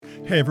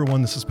Hey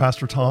everyone, this is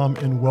Pastor Tom,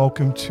 and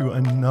welcome to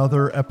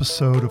another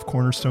episode of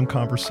Cornerstone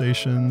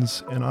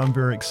Conversations. And I'm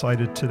very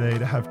excited today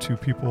to have two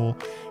people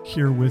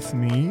here with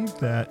me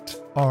that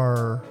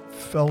are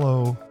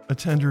fellow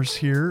attenders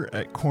here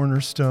at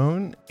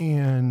Cornerstone.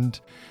 And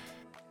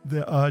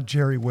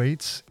Jerry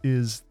Waits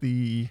is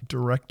the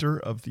director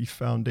of the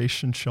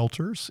Foundation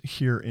Shelters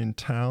here in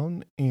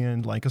town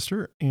in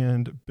Lancaster,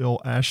 and Bill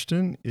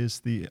Ashton is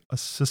the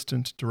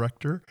assistant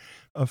director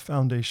of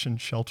Foundation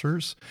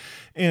Shelters.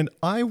 And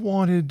I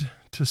wanted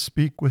to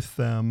speak with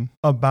them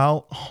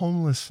about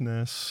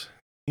homelessness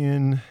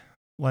in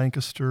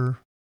Lancaster,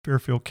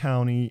 Fairfield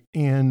County,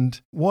 and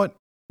what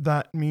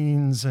that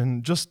means,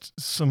 and just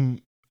some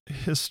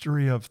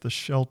history of the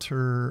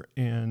shelter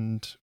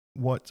and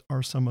what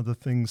are some of the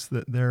things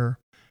that they're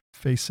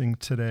facing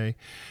today.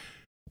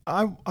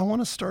 I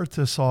want to start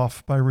this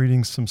off by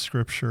reading some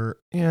scripture,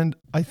 and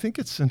I think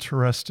it's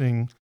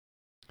interesting.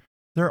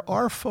 There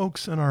are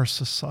folks in our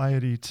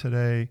society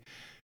today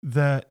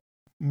that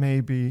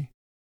maybe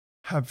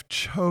have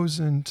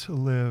chosen to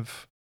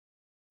live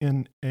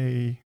in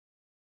a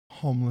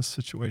homeless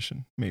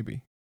situation,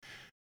 maybe.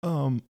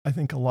 I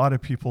think a lot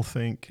of people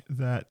think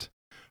that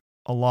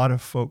a lot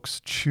of folks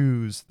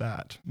choose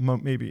that.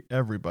 Maybe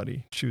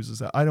everybody chooses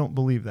that. I don't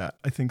believe that.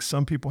 I think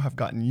some people have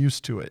gotten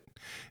used to it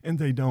and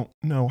they don't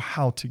know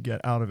how to get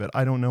out of it.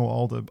 I don't know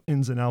all the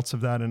ins and outs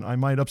of that, and I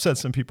might upset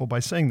some people by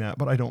saying that,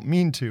 but I don't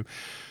mean to.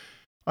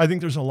 I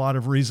think there's a lot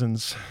of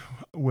reasons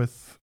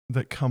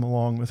that come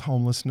along with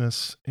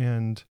homelessness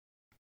and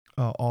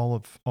all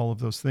of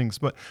those things.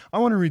 But I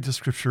want to read the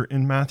scripture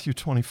in Matthew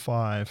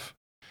 25.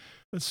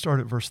 Let's start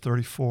at verse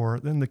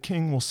 34. Then the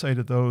king will say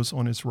to those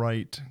on his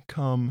right,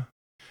 "Come,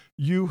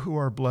 you who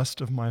are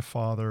blessed of my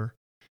Father,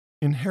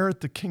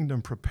 inherit the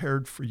kingdom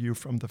prepared for you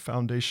from the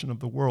foundation of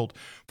the world.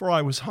 For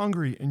I was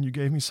hungry, and you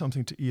gave me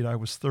something to eat. I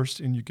was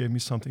thirsty, and you gave me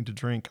something to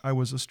drink. I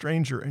was a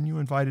stranger, and you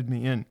invited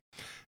me in.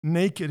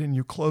 Naked, and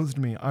you clothed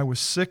me. I was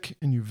sick,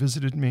 and you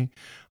visited me.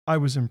 I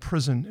was in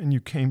prison, and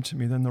you came to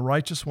me." Then the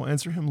righteous will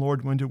answer him,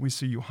 "Lord, when did we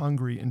see you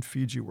hungry and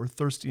feed you, or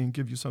thirsty and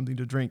give you something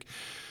to drink?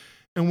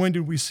 And when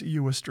did we see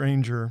you a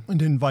stranger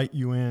and invite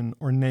you in,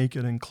 or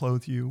naked and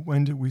clothe you?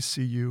 When did we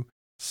see you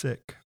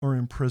sick or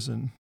in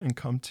prison and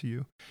come to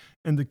you?"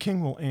 And the king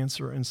will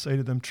answer and say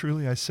to them,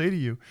 "Truly I say to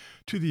you,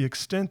 to the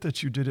extent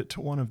that you did it to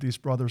one of these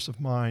brothers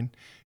of mine,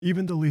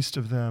 even the least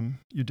of them,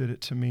 you did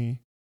it to me."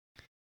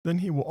 Then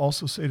he will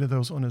also say to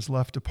those on his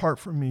left, "Depart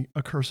from me,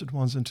 accursed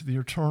ones, into the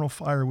eternal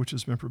fire which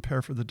has been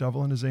prepared for the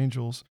devil and his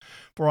angels.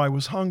 For I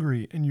was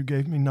hungry, and you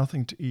gave me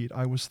nothing to eat.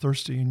 I was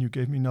thirsty, and you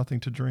gave me nothing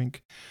to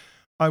drink.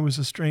 I was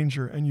a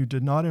stranger, and you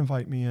did not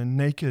invite me in,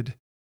 naked,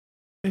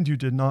 and you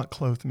did not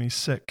clothe me,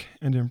 sick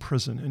and in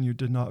prison, and you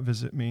did not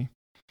visit me."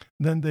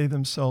 Then they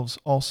themselves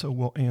also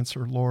will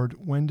answer, "Lord,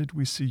 when did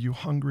we see you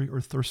hungry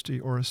or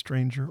thirsty or a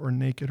stranger or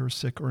naked or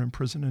sick or in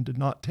prison and did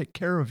not take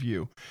care of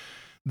you?"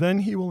 Then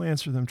he will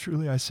answer them,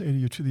 "Truly I say to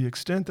you, to the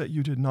extent that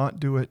you did not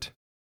do it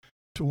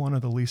to one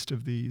of the least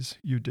of these,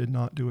 you did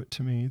not do it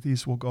to me.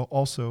 These will go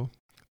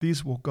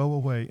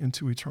away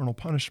into eternal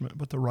punishment,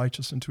 but the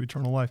righteous into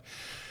eternal life."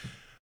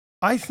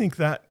 I think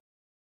that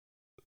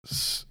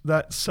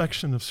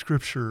section of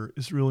scripture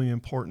is really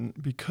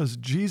important because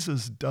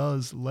Jesus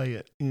does lay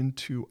it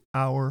into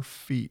our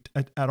feet,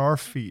 at our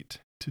feet,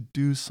 to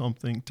do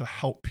something to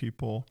help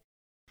people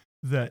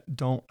that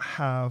don't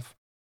have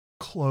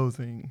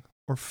clothing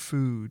or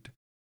food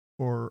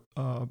or,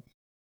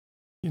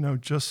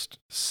 just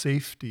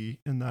safety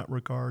in that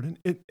regard. And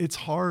it's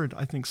hard,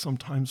 I think,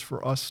 sometimes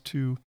for us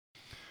to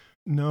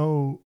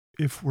know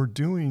if we're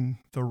doing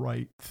the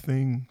right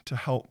thing to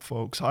help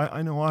folks.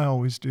 I know I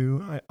always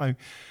do.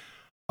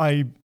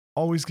 I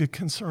always get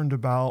concerned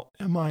about,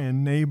 am I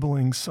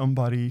enabling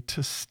somebody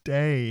to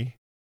stay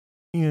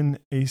in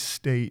a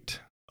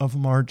state of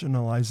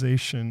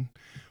marginalization,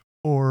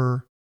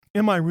 or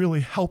am I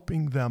really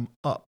helping them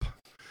up?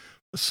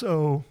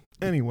 So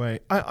anyway,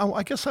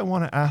 I guess I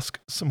want to ask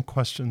some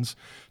questions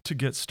to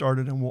get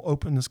started, and we'll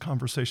open this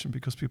conversation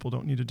because people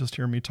don't need to just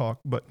hear me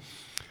talk. But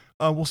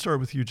we'll start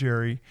with you,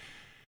 Jerry.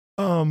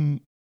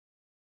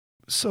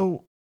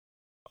 So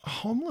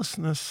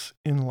homelessness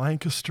in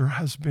Lancaster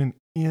has been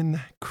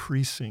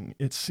increasing,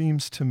 it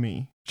seems to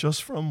me,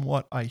 just from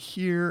what I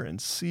hear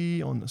and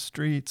see on the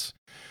streets.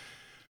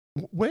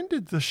 When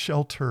did the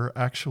shelter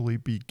actually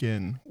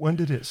begin? When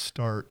did it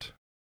start?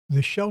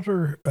 The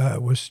shelter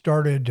was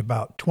started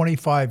about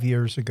 25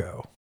 years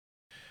ago.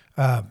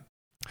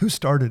 Who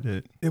started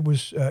it? It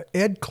was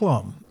Ed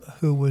Klum,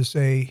 who was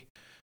a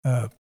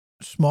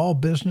small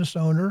business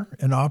owner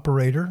and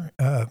operator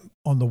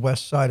on the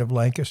west side of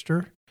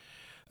Lancaster.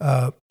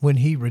 When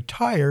he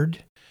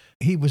retired,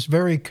 he was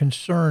very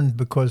concerned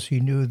because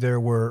he knew there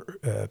were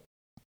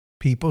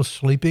people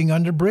sleeping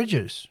under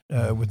bridges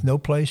with no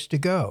place to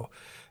go.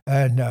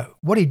 And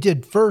what he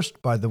did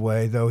first, by the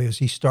way, though, is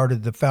he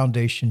started the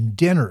foundation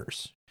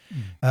dinners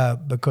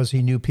because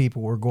he knew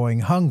people were going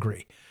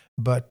hungry.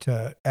 But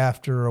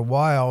after a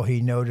while,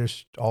 he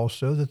noticed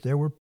also that there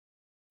were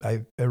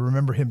I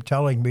remember him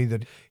telling me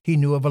that he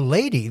knew of a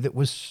lady that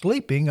was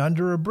sleeping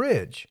under a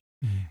bridge,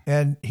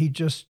 and he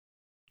just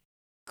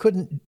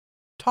couldn't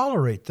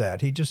tolerate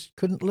that. He just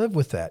couldn't live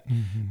with that.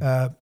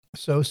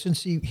 So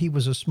since he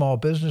was a small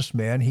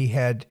businessman, he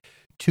had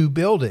 2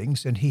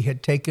 buildings, and he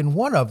had taken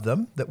one of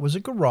them that was a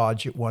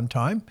garage at one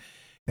time,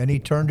 and he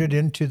turned it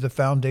into the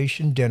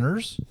foundation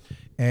dinners.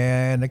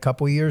 And a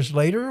couple of years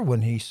later,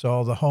 when he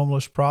saw the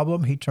homeless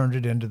problem, he turned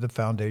it into the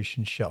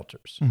foundation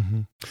shelters.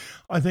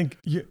 I think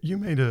you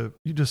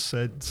just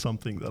said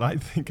something that I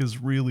think is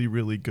really,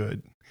 really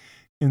good.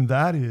 And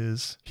that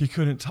is, he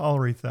couldn't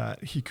tolerate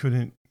that. He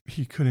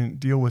couldn't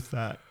deal with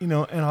that, and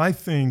I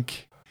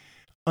think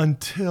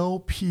until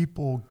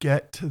people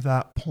get to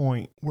that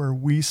point where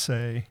we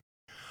say,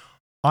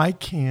 I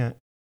can't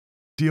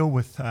deal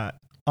with that,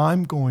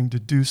 I'm going to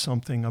do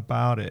something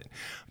about it.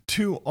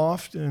 Too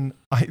often,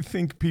 I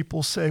think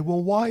people say,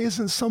 well, why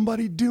isn't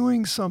somebody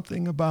doing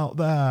something about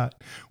that?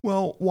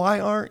 Well, why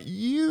aren't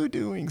you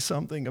doing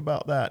something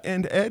about that?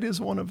 And Ed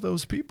is one of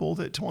those people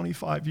that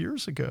 25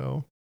 years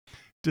ago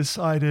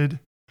decided,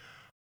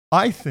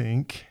 I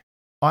think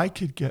I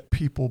could get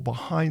people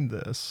behind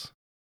this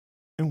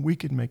and we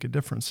could make a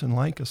difference in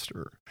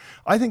Lancaster.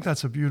 I think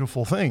that's a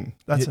beautiful thing.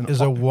 It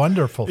is a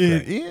wonderful thing.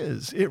 It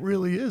is. It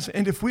really is.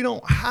 And if we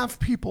don't have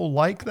people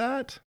like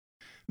that,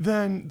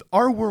 then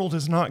our world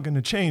is not going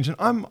to change. And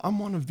I'm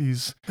one of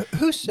these.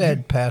 Who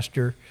said,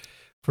 Pastor,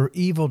 for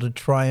evil to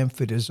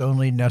triumph, it is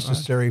only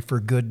necessary for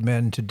good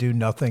men to do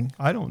nothing?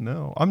 I don't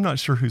know. I'm not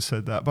sure who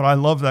said that, but I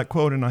love that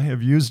quote and I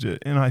have used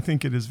it. And I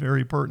think it is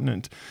very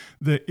pertinent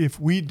that if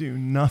we do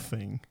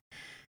nothing,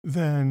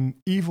 then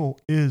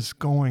evil is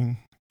going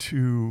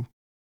to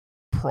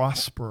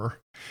prosper.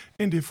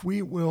 And if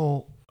we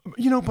will,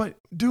 but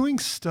doing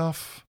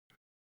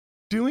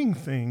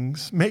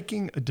things,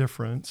 making a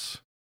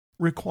difference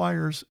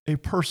requires a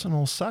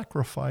personal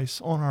sacrifice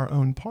on our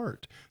own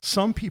part.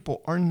 Some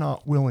people are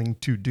not willing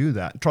to do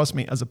that. Trust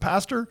me, as a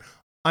pastor,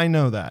 I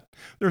know that.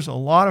 There's a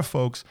lot of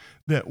folks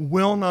that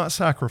will not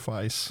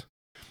sacrifice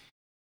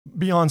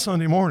beyond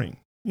Sunday morning.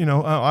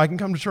 I can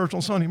come to church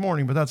on Sunday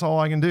morning, but that's all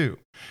I can do.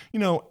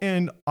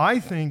 And I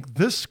think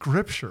this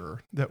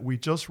scripture that we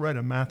just read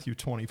in Matthew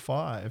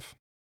 25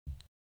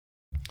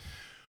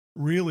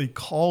 really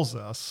calls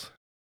us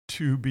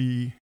to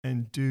be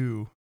and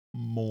do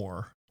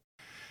more.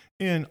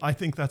 And I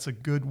think that's a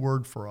good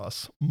word for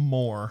us,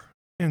 more.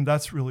 And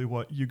that's really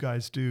what you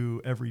guys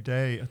do every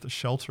day at the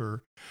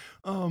shelter.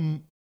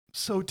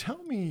 So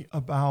tell me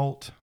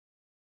about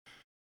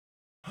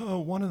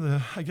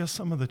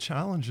some of the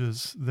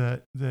challenges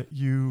that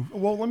you,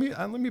 well, let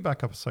me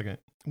back up a second.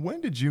 When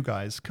did you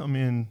guys come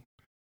in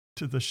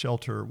to the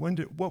shelter?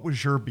 What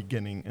was your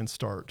beginning and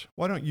start?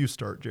 Why don't you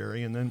start,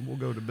 Jerry, and then we'll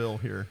go to Bill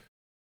here.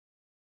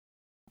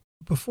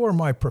 Before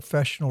my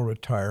professional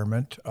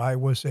retirement, I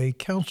was a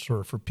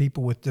counselor for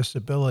people with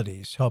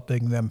disabilities,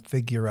 helping them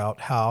figure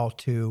out how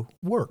to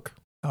work,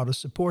 how to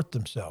support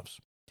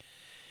themselves.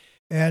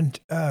 And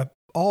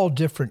all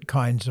different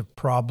kinds of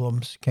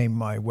problems came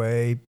my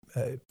way,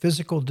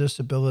 physical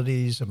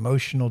disabilities,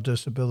 emotional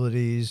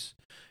disabilities,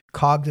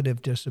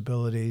 cognitive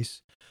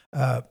disabilities.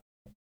 And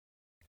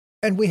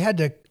we had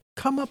to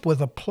come up with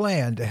a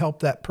plan to help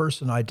that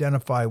person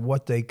identify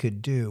what they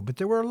could do. But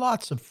there were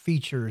lots of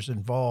features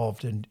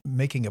involved in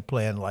making a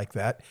plan like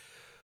that.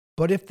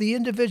 But if the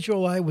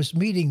individual I was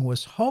meeting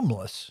was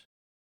homeless,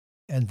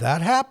 and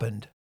that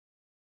happened,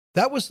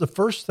 that was the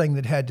first thing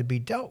that had to be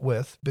dealt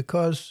with,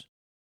 because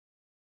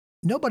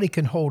nobody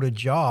can hold a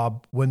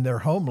job when they're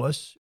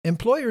homeless.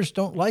 Employers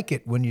don't like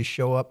it when you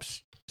show up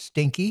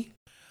stinky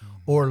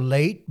or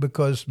late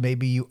because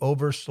maybe you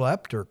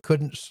overslept or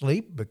couldn't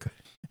sleep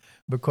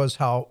because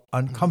how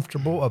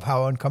uncomfortable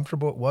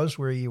it was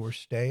where you were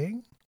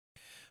staying.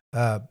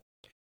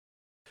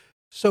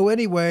 So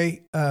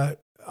anyway,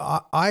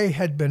 I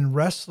had been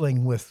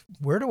wrestling with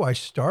where do I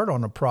start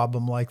on a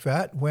problem like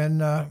that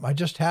when I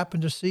just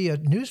happened to see a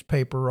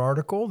newspaper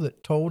article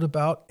that told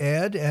about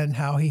Ed and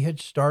how he had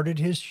started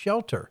his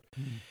shelter.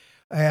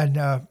 And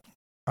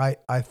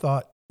I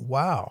thought,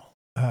 wow,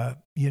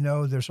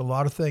 there's a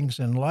lot of things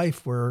in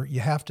life where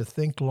you have to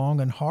think long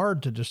and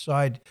hard to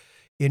decide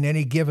in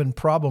any given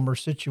problem or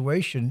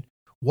situation,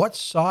 what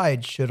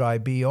side should I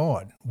be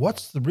on?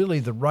 What's really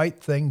the right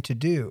thing to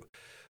do?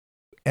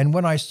 And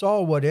when I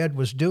saw what Ed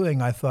was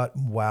doing, I thought,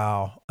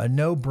 wow, a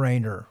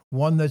no-brainer,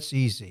 one that's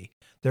easy.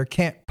 There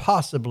can't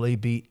possibly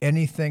be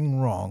anything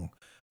wrong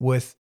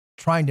with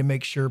trying to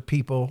make sure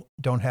people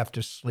don't have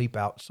to sleep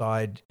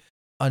outside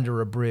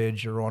under a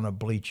bridge or on a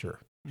bleacher.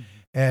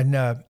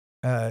 And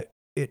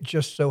it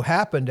just so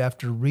happened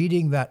after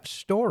reading that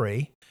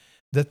story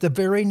that the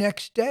very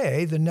next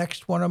day, the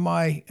next one of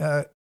my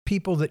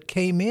people that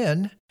came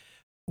in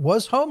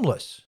was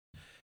homeless.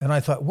 And I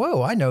thought,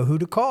 whoa, I know who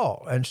to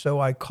call. And so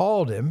I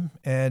called him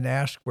and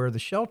asked where the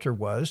shelter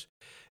was.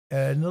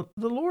 And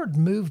the Lord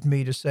moved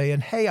me to say,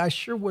 and hey, I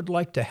sure would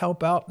like to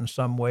help out in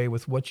some way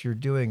with what you're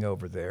doing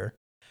over there.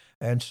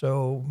 And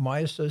so my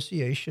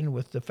association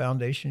with the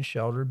Foundation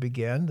Shelter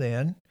began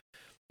then.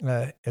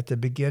 At the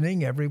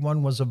beginning,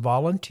 everyone was a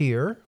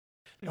volunteer.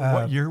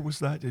 What year was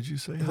that, did you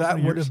say?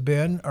 That would have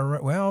been,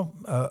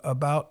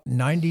 about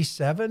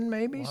 97,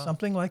 maybe, Wow.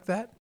 something like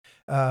that.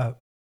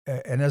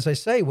 And as I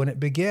say, when it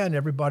began,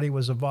 everybody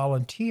was a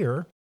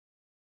volunteer.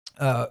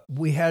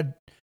 We had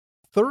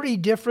 30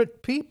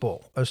 different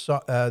people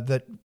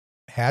that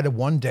had a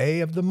one day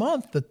of the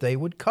month that they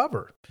would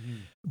cover.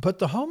 But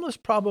the homeless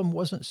problem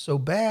wasn't so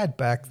bad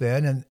back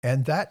then,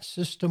 and that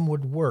system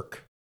would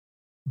work.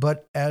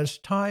 But as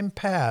time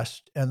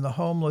passed and the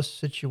homeless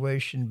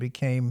situation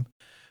became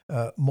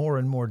more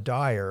and more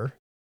dire,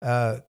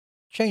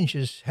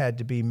 changes had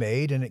to be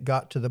made, and it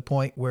got to the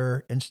point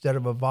where instead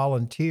of a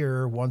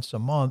volunteer once a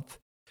month,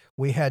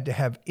 we had to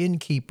have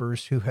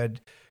innkeepers who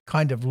had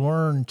kind of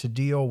learned to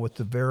deal with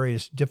the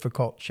various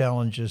difficult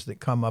challenges that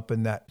come up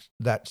in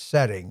that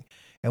setting.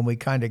 And we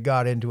kind of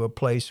got into a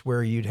place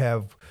where you'd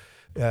have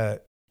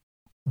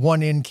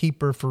one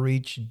innkeeper for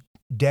each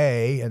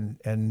day, and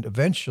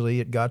eventually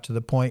it got to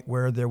the point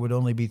where there would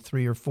only be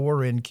 3 or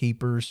 4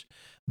 innkeepers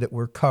that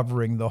were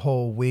covering the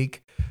whole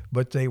week,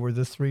 but they were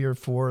the 3 or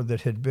 4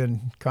 that had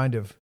been kind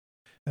of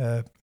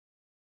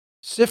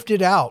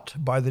sifted out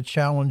by the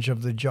challenge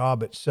of the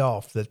job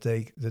itself, that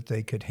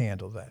they could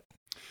handle that.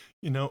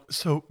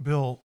 So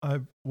Bill,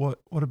 what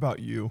about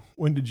you?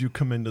 When did you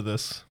come into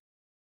this?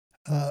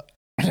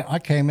 I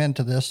came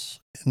into this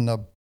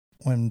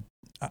when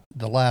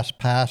the last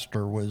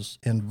pastor was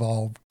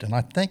involved, and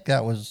I think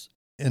that was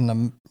in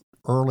the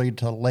early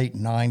to late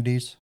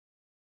 90s.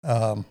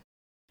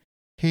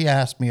 He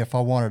asked me if I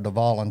wanted to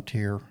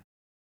volunteer.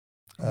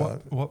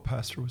 What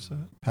pastor was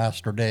that?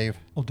 Pastor Dave.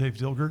 Oh, Dave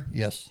Dilger?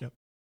 Yes. Yep.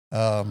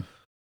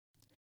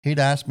 He'd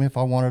asked me if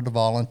I wanted to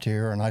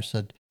volunteer, and I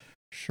said,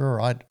 sure,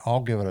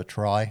 I'll give it a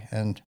try.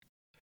 And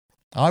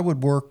I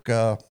would work,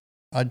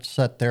 I'd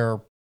sit there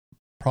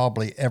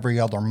probably every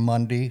other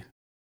Monday,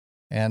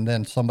 and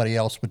then somebody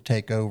else would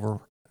take over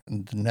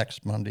the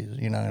next Mondays,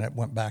 and it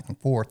went back and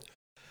forth.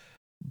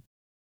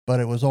 But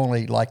it was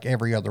only like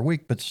every other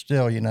week, but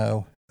still,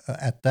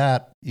 at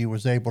that, you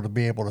was able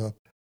to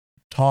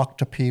talk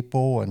to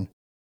people and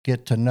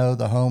get to know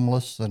the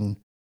homeless and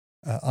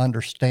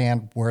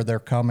understand where they're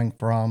coming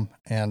from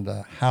and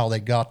how they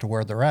got to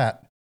where they're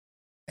at.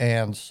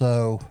 And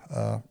so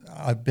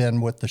I've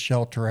been with the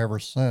shelter ever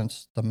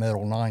since the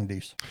middle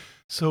 90s.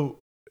 So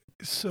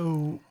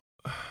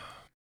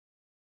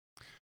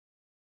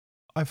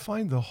I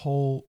find the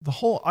whole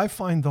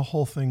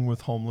thing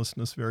with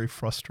homelessness very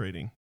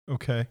frustrating.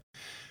 Okay.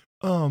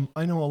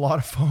 I know a lot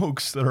of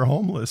folks that are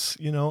homeless,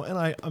 and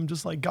I'm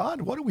just like,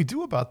 God, what do we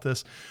do about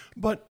this?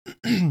 But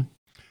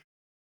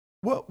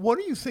what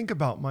do you think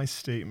about my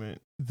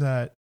statement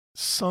that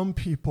some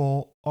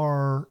people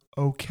are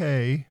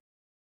okay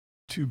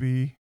to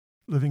be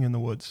living in the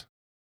woods?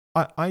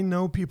 I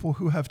know people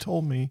who have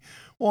told me,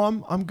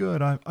 well, I'm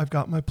good. I've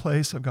got my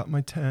place. I've got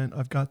my tent.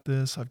 I've got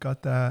this. I've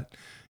got that.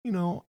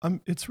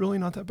 It's really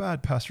not that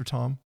bad, Pastor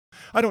Tom.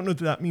 I don't know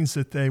that means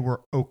that they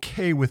were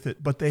okay with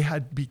it, but they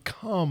had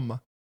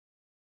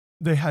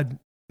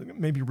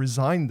maybe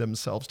resigned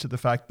themselves to the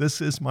fact, this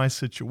is my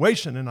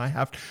situation. And I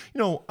have,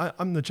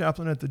 I'm the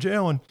chaplain at the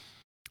jail, and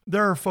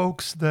there are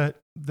folks that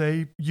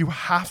you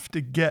have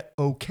to get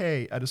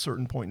okay at a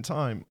certain point in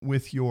time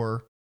with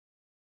your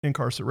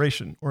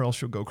incarceration, or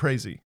else you'll go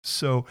crazy.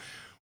 So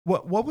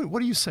what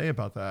do you say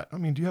about that? I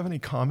mean, do you have any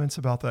comments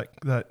about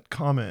that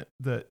comment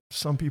that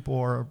some people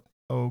are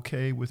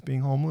okay with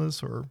being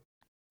homeless? Or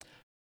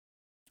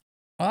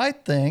I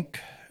think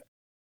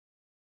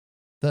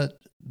that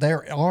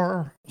there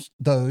are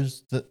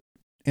those that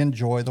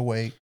enjoy the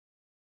way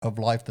of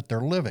life that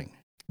they're living.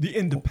 The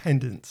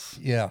independence.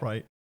 Yeah.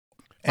 Right.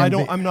 And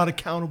I'm not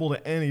accountable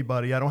to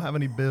anybody. I don't have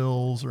any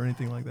bills or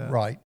anything like that.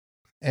 Right.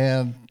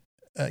 And,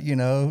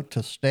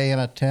 to stay in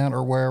a tent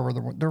or wherever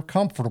they're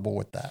comfortable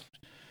with that.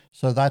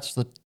 So that's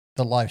the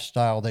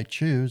lifestyle they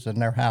choose,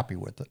 and they're happy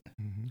with it.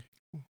 Mm-hmm.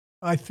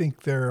 I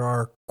think there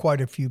are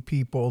quite a few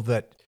people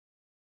that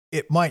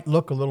it might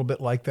look a little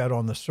bit like that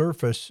on the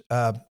surface,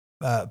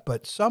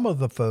 but some of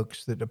the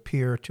folks that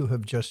appear to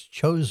have just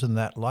chosen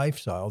that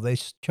lifestyle, they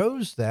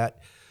chose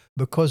that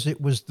because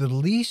it was the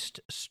least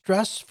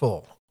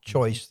stressful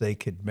choice they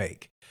could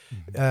make.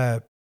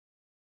 Mm-hmm.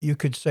 You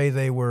could say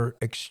they were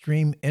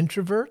extreme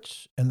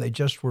introverts, and they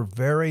just were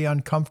very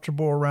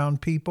uncomfortable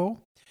around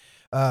people.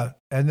 And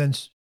then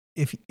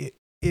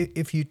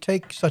if you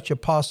take such a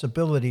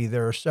possibility,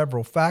 there are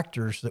several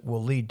factors that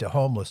will lead to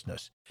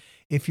homelessness.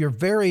 If you're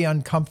very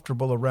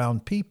uncomfortable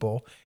around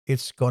people,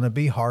 it's going to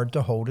be hard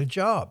to hold a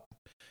job.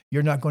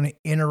 You're not going to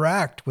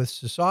interact with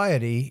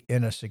society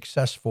in a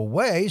successful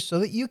way so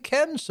that you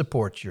can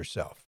support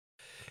yourself.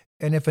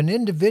 And if an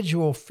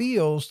individual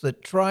feels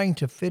that trying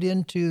to fit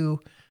into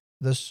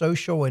the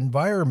social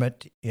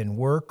environment in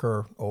work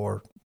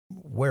or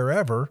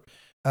wherever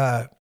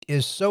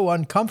is so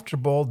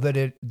uncomfortable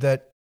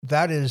that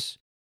is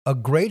a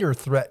greater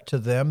threat to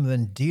them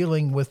than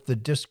dealing with the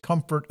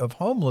discomfort of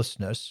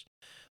homelessness,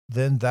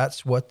 then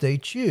that's what they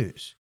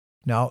choose.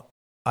 Now,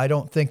 I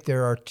don't think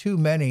there are too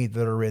many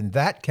that are in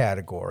that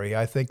category.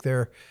 I think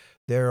there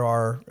There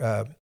are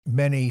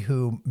many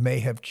who may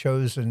have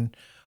chosen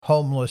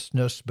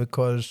homelessness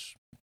because,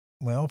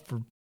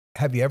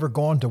 have you ever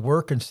gone to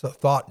work and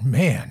thought,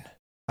 man,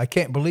 I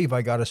can't believe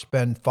I got to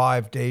spend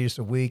 5 days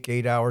a week,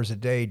 8 hours a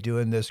day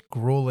doing this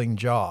grueling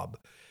job.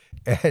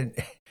 And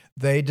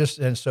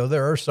so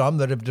there are some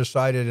that have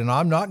decided, and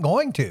I'm not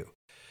going to.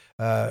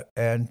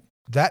 And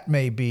that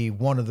may be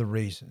one of the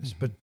reasons,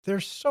 but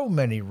there's so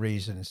many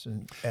reasons.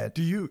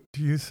 Do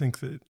you think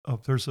that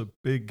there's a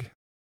big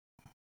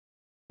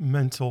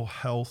mental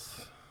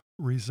health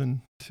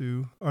reason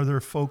too? Are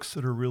there folks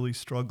that are really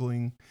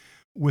struggling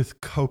with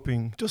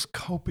coping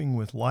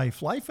with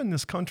life? Life in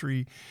this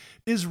country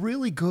is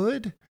really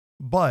good,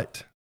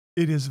 but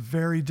it is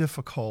very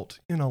difficult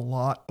in a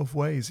lot of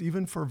ways,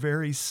 even for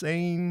very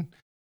sane,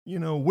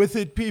 with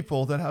it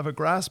people that have a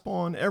grasp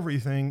on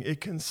everything. It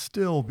can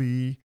still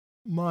be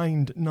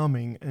mind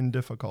numbing and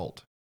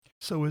difficult.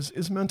 So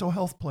is mental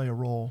health play a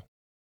role?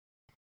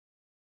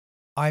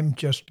 I'm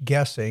just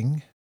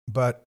guessing,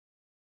 but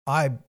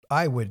I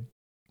would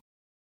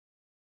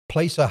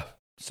place a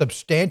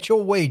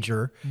substantial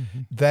wager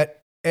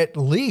that at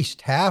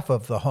least half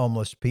of the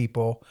homeless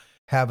people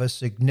have a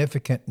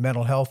significant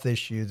mental health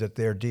issue that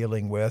they're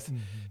dealing with,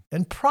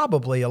 and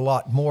probably a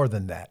lot more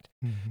than that.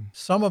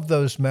 Some of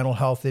those mental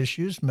health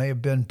issues may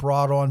have been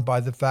brought on by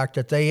the fact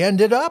that they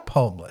ended up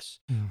homeless.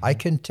 I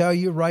can tell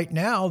you right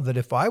now that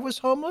if I was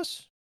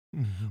homeless,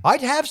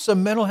 I'd have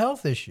some mental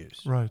health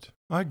issues. Right.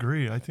 I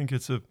agree. I think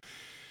it's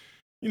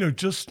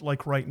just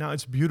like right now,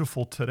 it's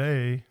beautiful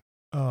today,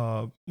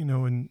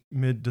 in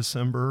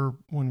mid-December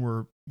when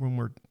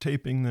we're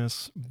taping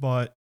this,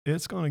 but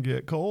it's going to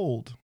get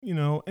cold,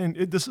 and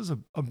this is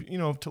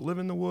to live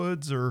in the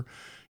woods or,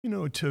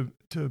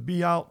 to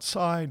be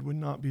outside would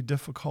not be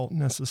difficult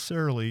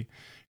necessarily,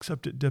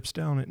 except it dips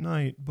down at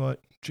night. But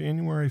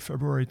January,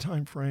 February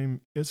timeframe,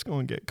 it's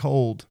going to get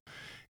cold.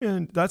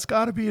 And that's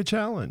got to be a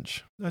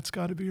challenge. That's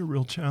got to be a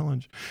real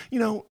challenge.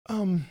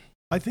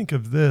 I think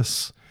of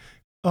this,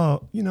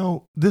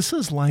 this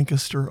is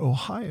Lancaster,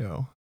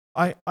 Ohio.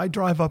 I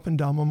drive up and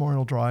down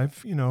Memorial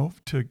Drive,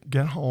 to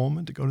get home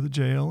and to go to the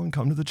jail and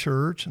come to the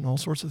church and all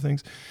sorts of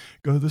things,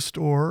 go to the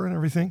store and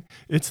everything.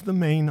 It's the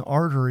main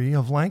artery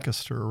of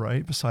Lancaster,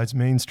 right? Besides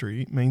Main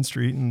Street,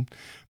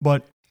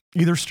 but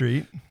either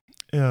street,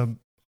 I'm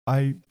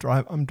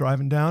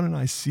driving down and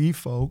I see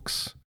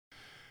folks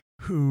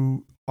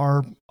who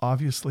are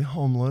obviously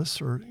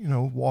homeless or,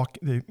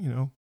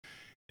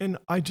 and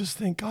I just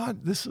think,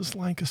 God, this is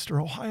Lancaster,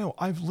 Ohio.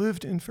 I've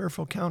lived in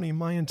Fairfield County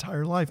my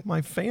entire life.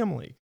 My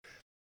family,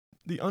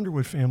 the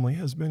Underwood family,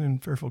 has been in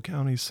Fairfield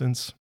County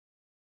since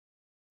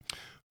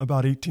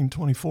about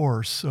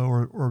 1824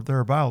 or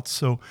thereabouts.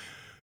 So,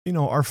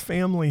 our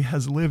family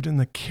has lived in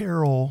the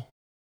Carroll,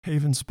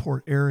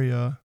 Havensport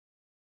area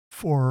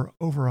for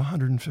over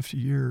 150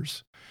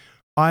 years.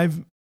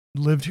 I've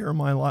lived here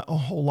my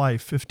whole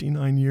life,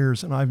 59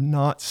 years, and I've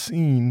not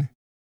seen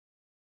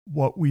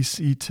what we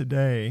see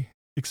today,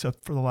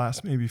 except for the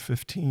last maybe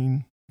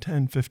 10,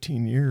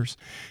 15 years.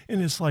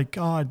 And it's like,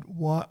 God,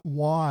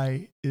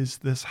 why is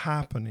this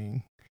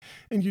happening?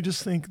 And you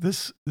just think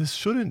this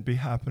shouldn't be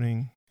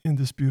happening in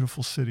this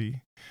beautiful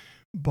city.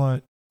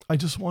 But I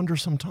just wonder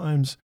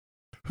sometimes,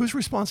 whose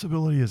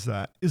responsibility is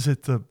that? Is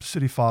it the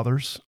city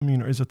fathers?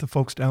 Is it the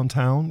folks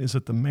downtown? Is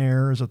it the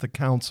mayor? Is it the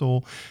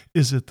council?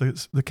 Is it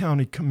the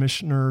county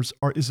commissioners?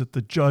 Or is it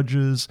the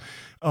judges?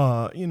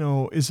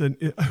 Is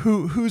it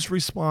who's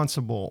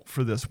responsible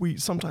for this?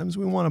 Sometimes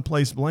we want to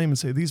place blame and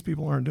say these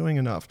people aren't doing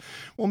enough.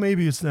 Well,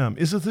 maybe it's them.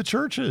 Is it the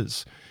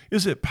churches?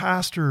 Is it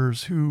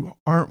pastors who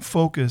aren't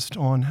focused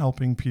on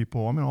helping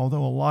people?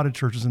 Although a lot of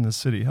churches in this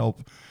city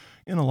help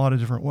in a lot of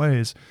different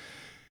ways.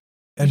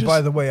 And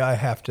by the way,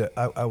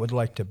 I would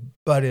like to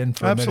butt in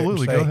for a minute.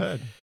 Absolutely, go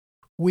ahead.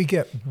 We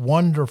get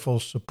wonderful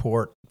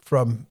support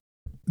from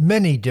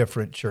many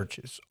different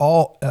churches.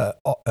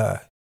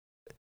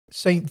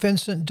 St.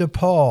 Vincent de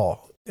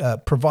Paul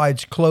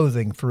provides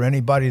clothing for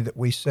anybody that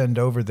we send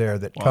over there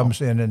that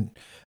comes in,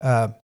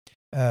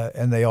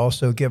 and they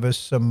also give us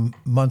some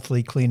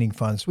monthly cleaning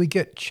funds. We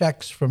get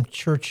checks from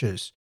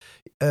churches.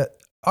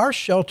 Our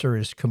shelter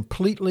is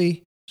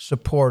completely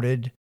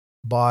supported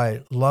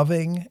by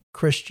loving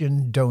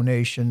Christian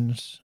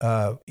donations,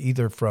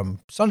 either from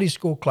Sunday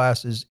school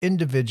classes,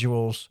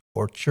 individuals,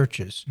 or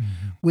churches.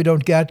 We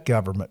don't get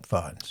government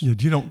funds. Yeah,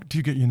 do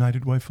you get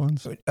United Way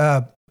funds?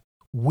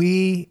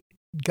 We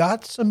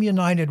got some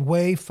United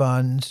Way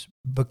funds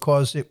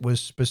because it was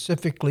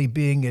specifically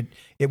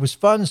it was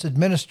funds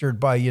administered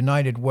by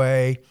United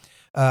Way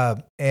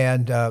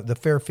and the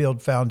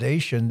Fairfield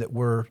Foundation that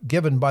were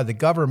given by the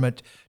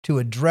government to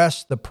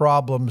address the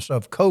problems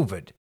of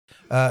COVID.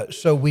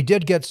 So we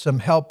did get some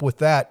help with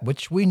that,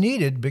 which we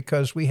needed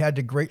because we had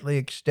to greatly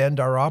extend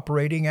our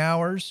operating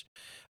hours,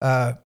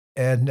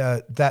 and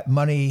that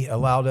money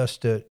allowed us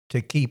to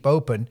keep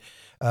open.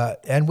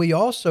 And we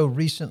also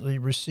recently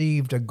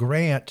received a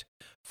grant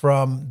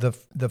from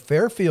the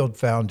Fairfield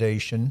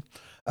Foundation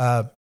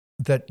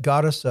that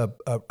got us a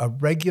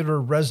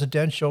regular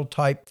residential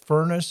type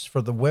furnace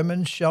for the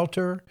women's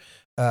shelter.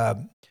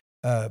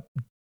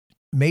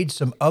 made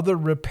some other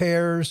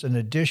repairs and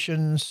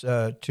additions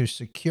to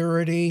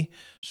security.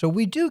 So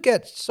we do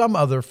get some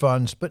other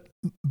funds,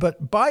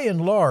 but by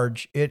and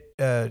large, it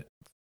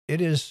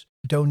is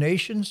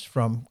donations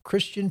from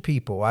Christian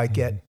people. I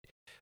get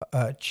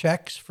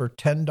checks for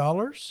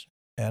 $10,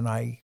 and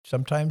I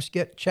sometimes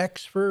get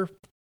checks for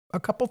a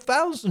couple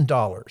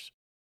 $1,000s.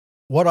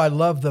 What I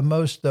love the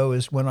most, though,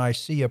 is when I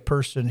see a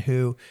person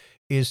who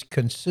is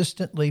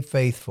consistently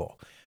faithful.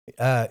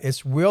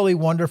 It's really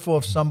wonderful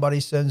if somebody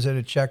sends in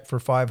a check for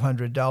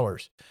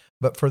 $500,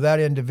 but for that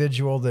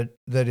individual that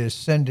is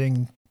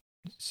sending,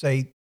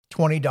 say,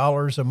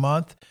 $20 a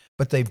month,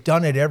 but they've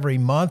done it every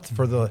month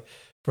for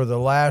the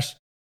last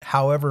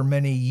however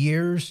many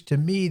years, to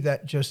me,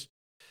 that just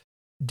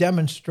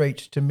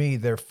demonstrates to me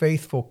their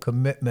faithful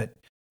commitment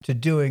to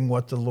doing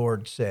what the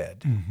Lord said.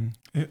 Mm-hmm.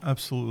 Yeah,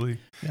 absolutely.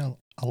 Yeah,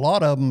 a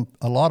lot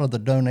of the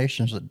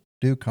donations that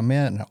do come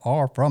in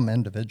are from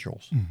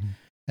individuals. Mm-hmm.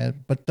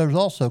 But there's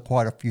also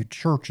quite a few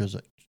churches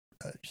that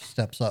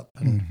steps up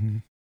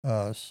and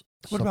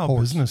What about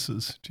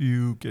businesses? Do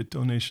you get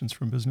donations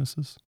from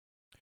businesses?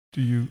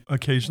 Do you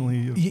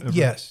occasionally?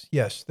 Yes.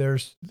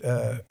 There's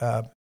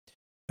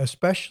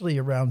especially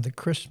around the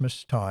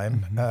Christmas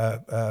time.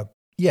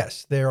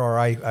 Yes, there are.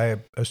 I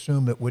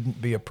assume it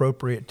wouldn't be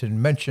appropriate to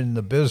mention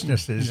the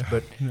businesses,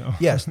 but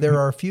yes, there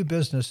are a few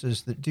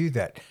businesses that do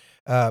that.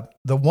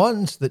 The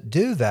ones that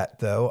do that,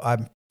 though,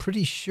 I'm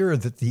pretty sure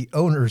that the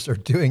owners are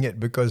doing it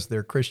because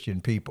they're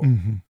Christian people.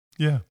 Mm-hmm.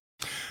 Yeah.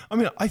 I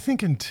mean, I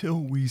think until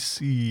we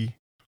see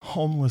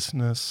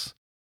homelessness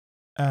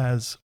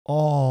as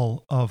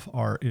all of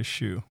our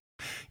issue,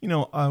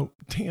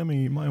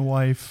 Tammy, my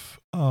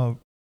wife, and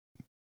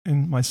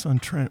my son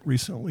Trent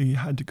recently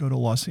had to go to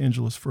Los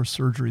Angeles for a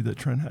surgery that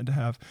Trent had to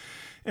have.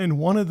 And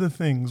one of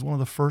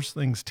the first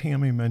things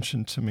Tammy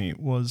mentioned to me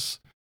was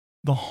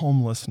the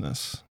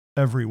homelessness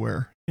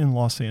everywhere in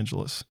Los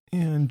Angeles,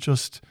 and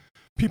just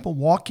people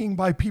walking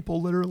by, people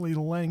literally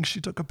laying.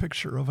 She took a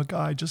picture of a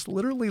guy just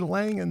literally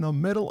laying in the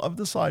middle of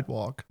the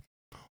sidewalk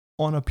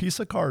on a piece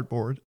of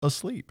cardboard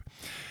asleep.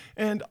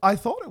 And I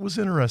thought it was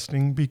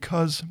interesting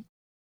because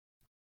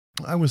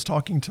I was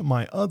talking to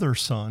my other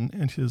son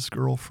and his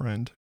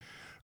girlfriend.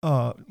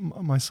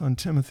 My son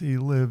Timothy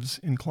lives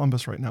in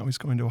Columbus right now. He's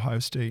going to Ohio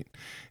State.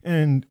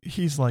 And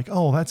he's like,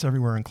 "Oh, that's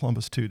everywhere in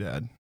Columbus too,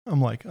 Dad."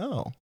 I'm like,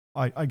 "Oh,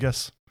 I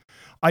guess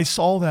I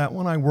saw that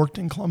when I worked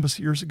in Columbus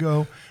years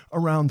ago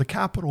around the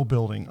Capitol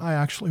building." I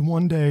actually,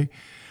 one day,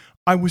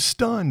 I was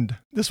stunned.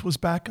 This was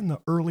back in the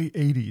early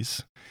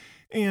 80s.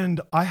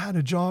 And I had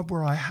a job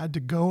where I had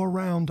to go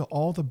around to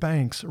all the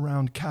banks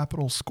around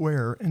Capitol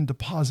Square and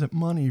deposit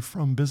money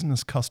from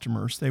business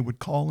customers. They would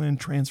call in,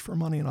 transfer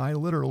money, and I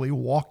literally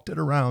walked it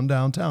around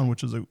downtown,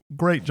 which is a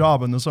great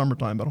job in the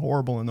summertime, but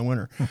horrible in the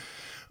winter.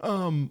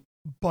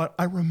 But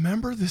I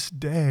remember this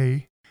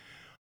day,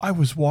 I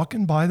was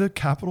walking by the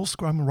Capitol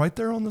Square. I'm right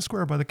there on the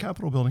square by the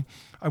Capitol building.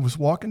 I was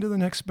walking to the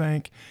next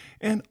bank,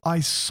 and I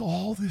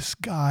saw this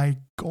guy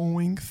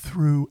going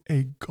through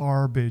a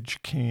garbage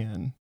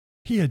can.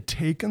 He had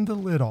taken the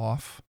lid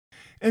off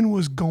and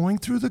was going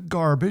through the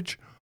garbage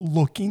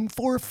looking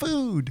for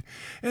food.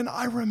 And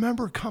I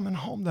remember coming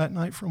home that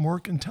night from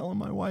work and telling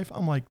my wife,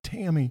 I'm like,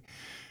 "Tammy,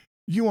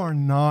 you are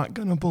not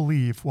going to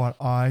believe what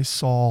I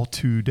saw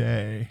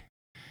today."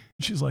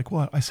 And she's like,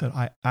 "What?" I said,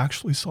 "I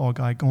actually saw a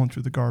guy going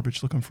through the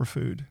garbage looking for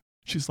food."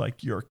 She's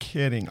like, "You're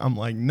kidding." I'm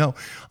like, "No."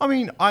 I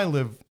mean, I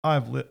lived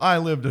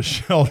a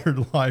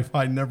sheltered life.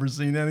 I'd never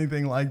seen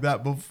anything like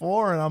that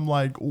before. And I'm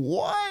like,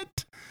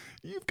 "What?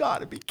 You've got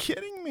to be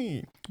kidding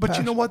me." But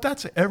you know what?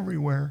 That's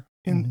everywhere.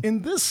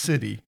 In this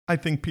city, I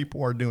think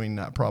people are doing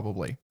that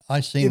probably.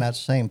 I seen that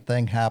same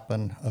thing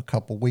happen a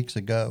couple weeks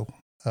ago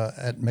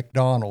at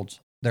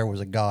McDonald's. There was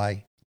a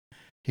guy.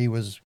 He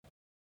was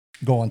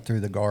going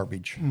through the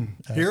garbage.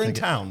 Here in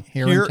town.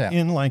 Here in town.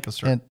 In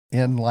Lancaster.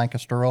 In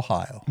Lancaster,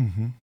 Ohio.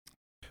 Mm-hmm.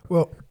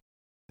 Well,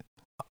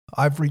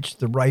 I've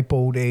reached the ripe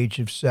old age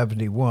of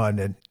 71,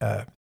 and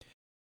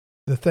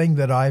the thing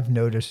that I've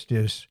noticed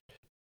is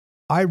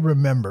I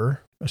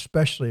remember,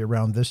 especially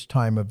around this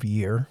time of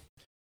year,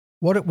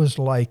 what it was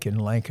like in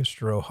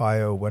Lancaster,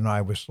 Ohio when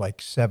I was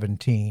like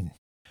 17.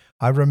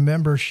 I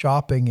remember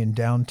shopping in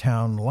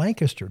downtown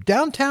Lancaster,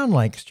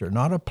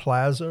 not a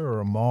plaza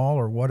or a mall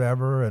or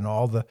whatever, and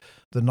all the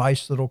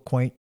nice little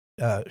quaint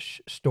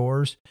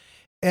stores.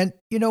 And,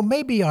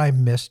 maybe I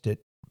missed it,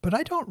 but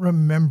I don't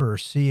remember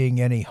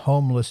seeing any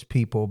homeless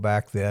people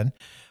back then.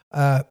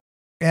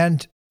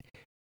 And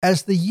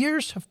as the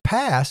years have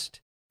passed,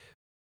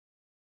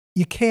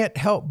 you can't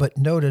help but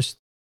notice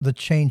the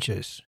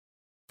changes.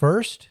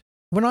 First,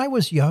 when I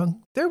was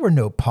young, there were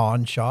no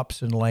pawn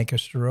shops in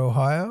Lancaster,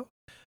 Ohio.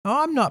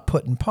 Now, I'm not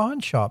putting pawn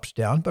shops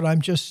down, but I'm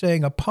just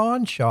saying a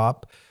pawn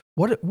shop.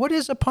 What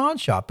is a pawn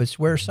shop? It's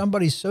where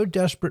somebody's so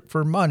desperate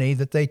for money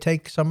that they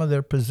take some of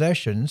their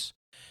possessions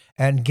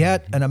and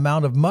get an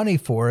amount of money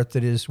for it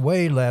that is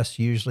way less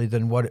usually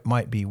than what it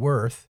might be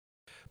worth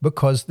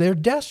because they're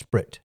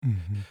desperate.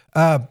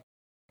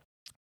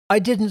 I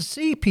didn't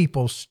see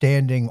people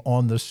standing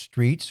on the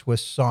streets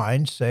with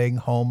signs saying,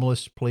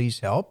 "Homeless,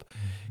 please help."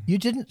 You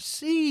didn't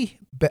see,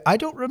 but I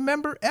don't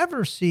remember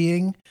ever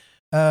seeing,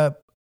 I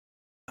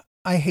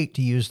hate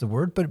to use the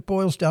word, but it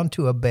boils down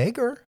to a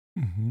beggar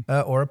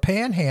or a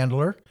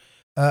panhandler.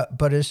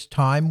 But as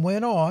time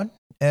went on,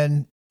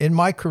 and in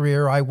my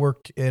career, I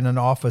worked in an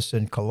office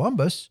in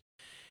Columbus.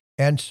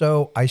 And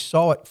so I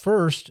saw it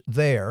first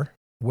there,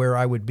 where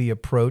I would be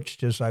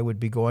approached as I would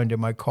be going to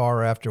my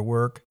car after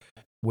work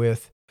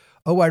with,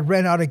 "Oh, I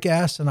ran out of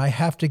gas and I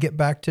have to get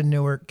back to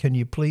Newark. Can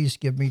you please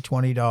give me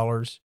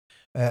 $20?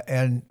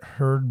 And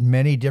heard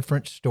many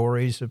different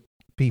stories of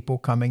people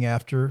coming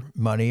after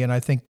money. And I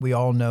think we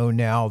all know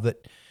now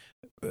that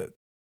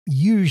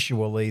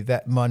usually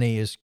that money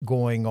is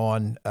going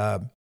on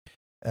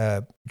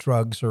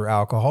drugs or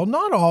alcohol.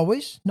 Not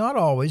always,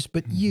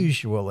 but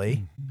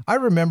usually. I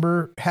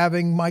remember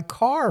having my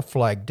car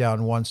flagged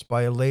down once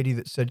by a lady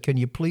that said, "Can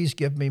you please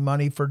give me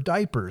money for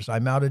diapers?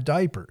 I'm out of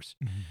diapers."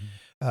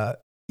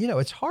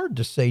 It's hard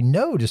to say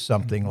no to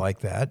something like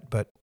that,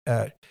 but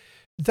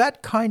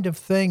that kind of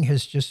thing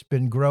has just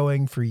been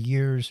growing for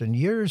years and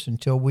years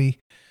until we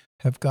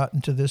have gotten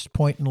to this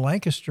point in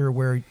Lancaster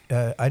where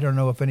I don't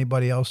know if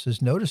anybody else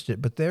has noticed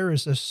it, but there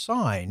is a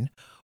sign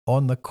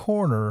on the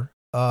corner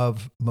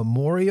of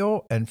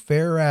Memorial and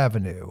Fair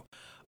Avenue,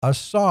 a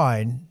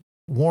sign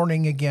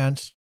warning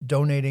against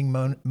donating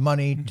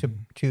money to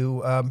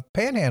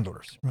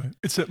panhandlers. Right.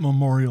 It's at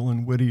Memorial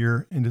and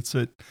Whittier, and it's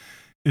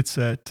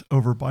at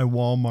over by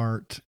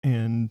Walmart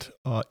and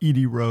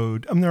Edie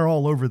Road. I mean, they're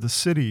all over the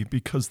city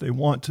because they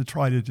want to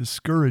try to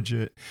discourage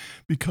it.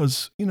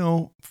 Because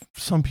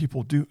some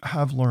people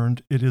have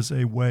learned it is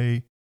a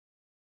way.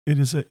 It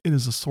is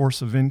a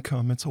source of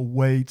income. It's a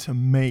way to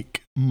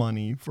make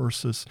money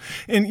versus,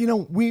 and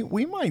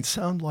we might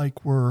sound like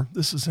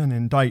this is an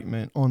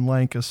indictment on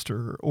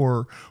Lancaster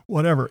or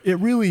whatever. It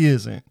really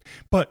isn't.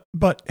 But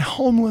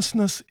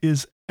homelessness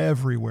is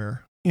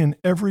everywhere, in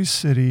every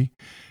city,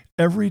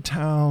 every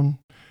town,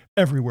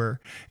 everywhere.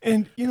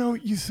 And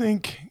you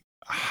think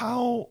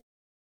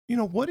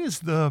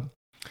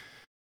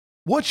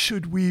what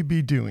should we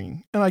be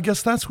doing? And I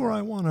guess that's where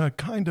I want to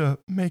kind of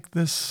make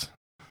this.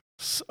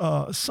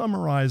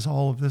 Summarize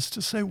all of this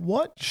to say,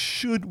 what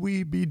should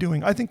we be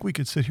doing? I think we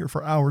could sit here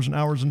for hours and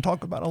hours and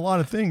talk about a lot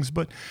of things,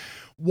 but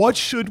what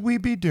should we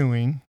be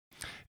doing?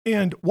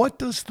 And what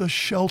does the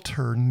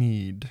shelter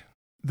need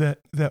that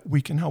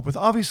we can help with?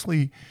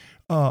 Obviously,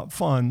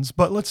 funds,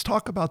 but let's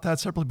talk about that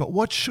separately. But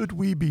what should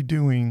we be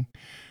doing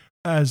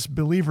as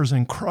believers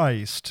in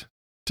Christ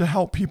to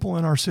help people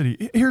in our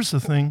city? Here's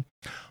the thing.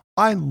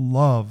 I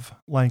love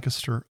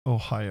Lancaster,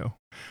 Ohio.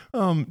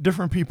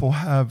 Different people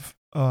have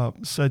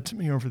said to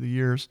me over the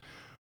years,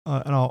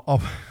 and I'll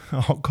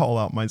call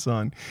out my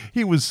son.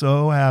 He was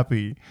so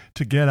happy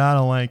to get out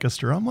of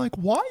Lancaster. I'm like,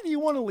 why do you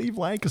want to leave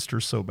Lancaster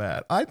so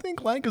bad? I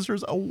think Lancaster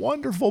is a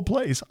wonderful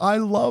place. I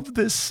love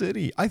this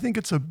city. I think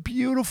it's a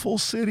beautiful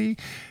city.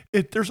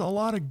 There's a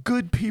lot of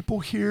good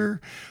people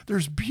here.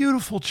 There's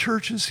beautiful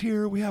churches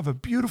here. We have a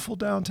beautiful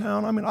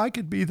downtown. I mean,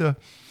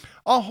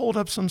 I'll hold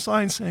up some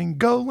signs saying,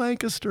 "Go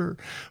Lancaster."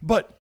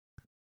 But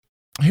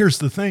here's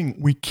the thing.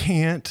 We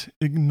can't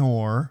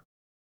ignore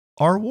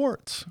our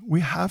warts.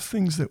 We have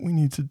things that we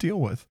need to deal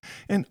with.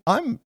 And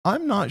I'm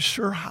not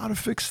sure how to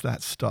fix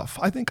that stuff.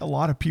 I think a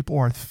lot of people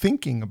are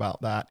thinking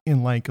about that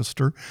in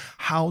Lancaster.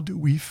 How do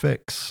we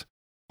fix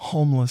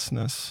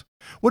homelessness?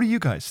 What do you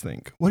guys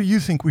think? What do you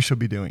think we should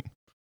be doing?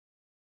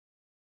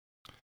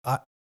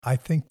 I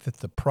think that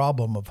the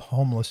problem of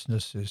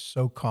homelessness is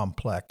so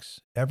complex.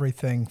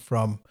 Everything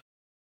from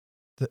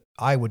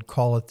I would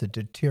call it the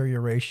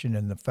deterioration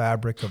in the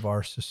fabric of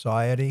our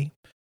society.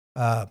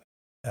 At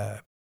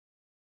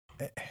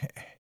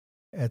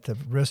the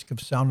risk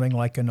of sounding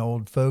like an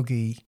old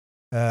fogey,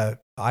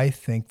 I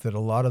think that a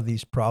lot of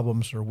these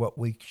problems are what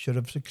we should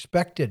have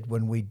expected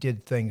when we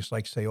did things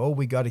like say,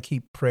 we got to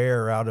keep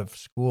prayer out of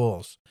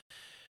schools.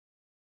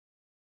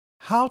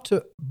 How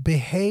to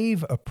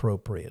behave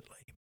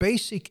appropriately,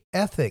 basic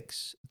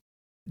ethics,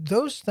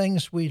 those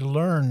things we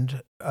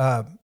learned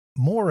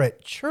more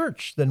at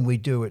church than we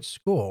do at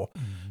school.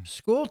 Mm-hmm.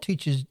 School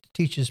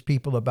teaches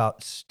people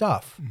about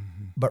stuff,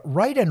 but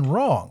right and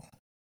wrong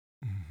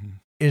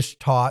is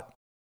taught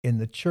in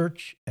the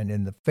church and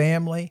in the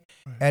family.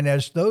 Right. And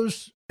as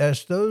those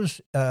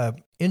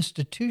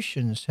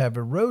institutions have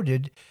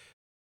eroded,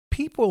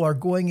 people are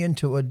going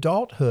into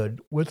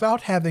adulthood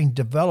without having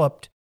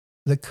developed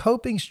the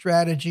coping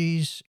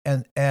strategies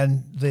and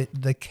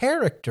the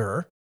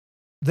character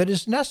that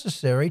is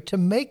necessary to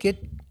make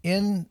it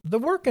in the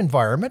work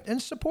environment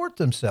and support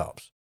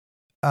themselves.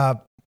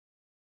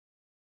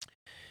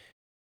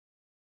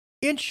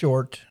 In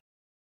short,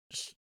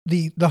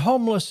 the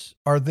homeless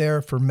are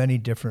there for many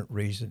different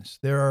reasons.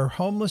 There are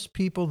homeless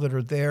people that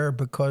are there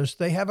because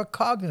they have a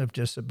cognitive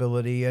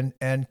disability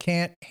and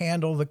can't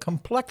handle the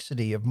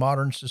complexity of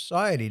modern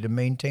society to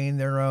maintain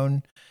their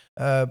own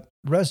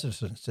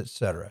residence,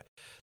 etc.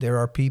 There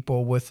are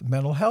people with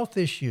mental health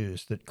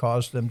issues that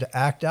cause them to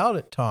act out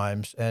at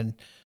times and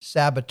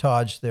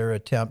sabotage their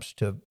attempts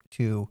to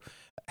to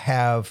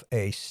have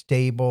a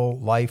stable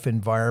life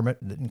environment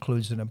that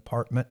includes an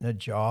apartment and a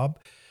job.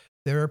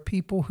 There are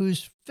people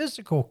whose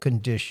physical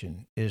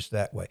condition is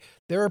that way.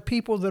 There are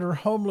people that are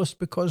homeless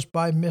because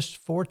by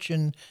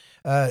misfortune,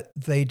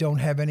 they don't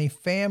have any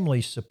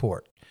family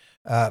support.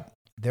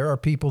 There are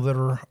people that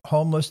are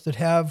homeless that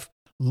have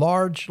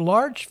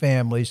large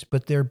families,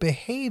 but their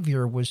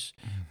behavior was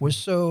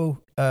so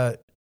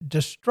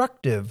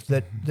destructive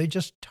that they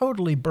just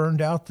totally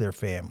burned out their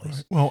families.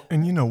 Right. Well,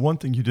 and one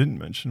thing you didn't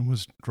mention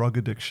was drug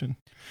addiction.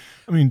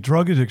 I mean,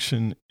 drug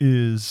addiction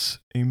is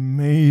a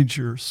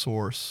major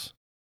source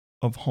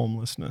of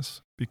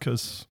homelessness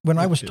because when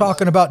I was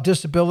talking about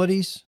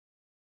disabilities,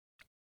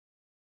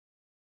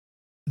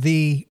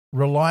 the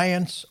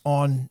reliance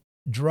on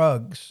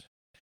drugs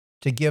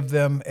to give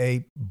them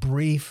a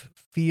brief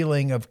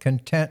feeling of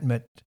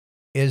contentment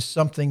is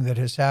something that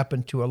has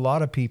happened to a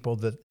lot of people,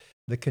 that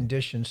the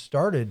condition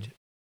started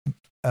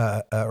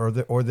or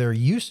their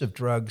use of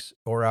drugs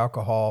or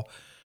alcohol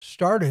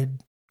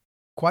started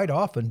quite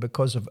often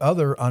because of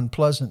other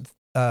unpleasant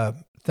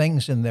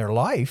things in their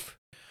life.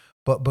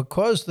 But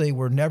because they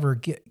were never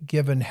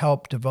given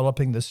help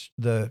developing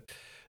the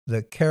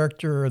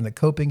character and the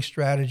coping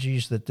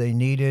strategies that they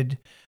needed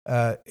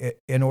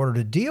in order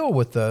to deal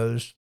with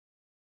those,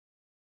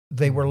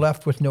 they were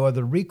left with no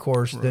other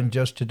recourse than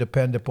just to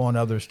depend upon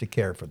others to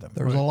care for them.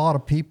 There's a lot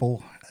of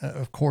people,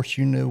 of course,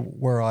 you knew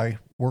where I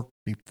worked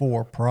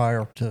before,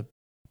 prior to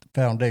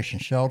Foundation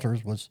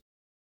Shelters, was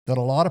that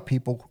a lot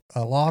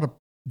of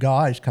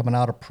guys coming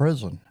out of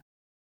prison,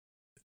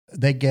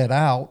 they get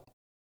out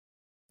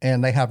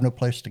and they have no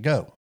place to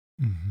go.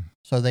 Mm-hmm.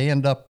 So they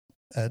end up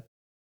at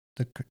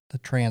the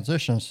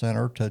transition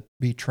center to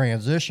be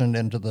transitioned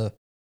into the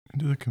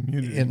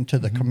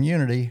community.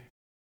 Community.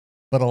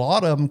 But a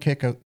lot of them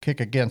kick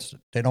against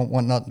it. They don't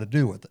want nothing to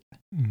do with it.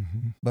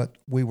 Mm-hmm. But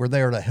we were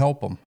there to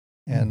help them,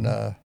 and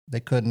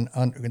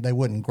they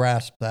wouldn't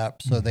grasp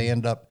that. So they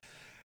end up,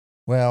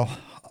 well,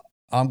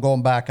 I'm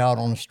going back out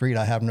on the street.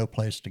 I have no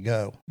place to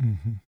go.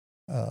 Mm-hmm.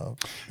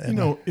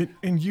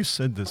 And you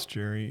said this,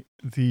 Jerry,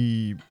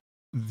 the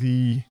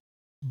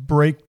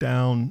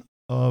breakdown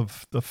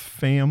of the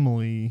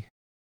family.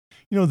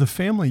 The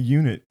family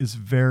unit is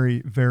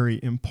very, very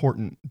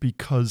important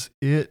because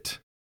it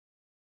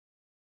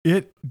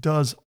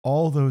does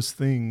all those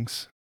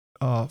things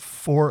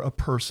for a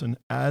person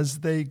as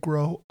they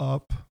grow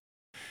up.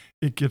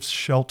 It gives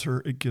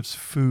shelter, it gives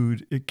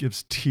food, it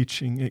gives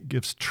teaching, it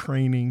gives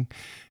training,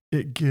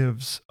 it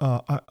gives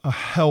a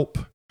help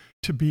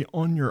to be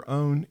on your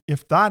own.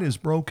 If that is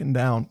broken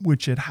down,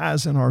 which it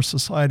has in our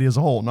society as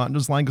a whole, not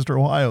just Lancaster,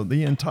 Ohio,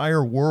 the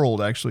entire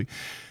world actually,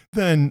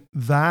 then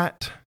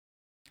that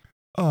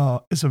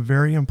is a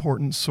very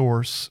important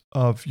source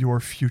of your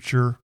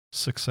future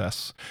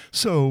success.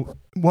 So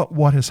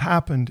what has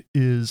happened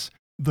is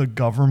the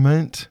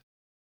government,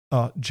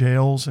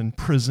 jails and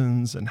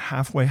prisons and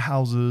halfway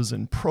houses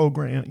and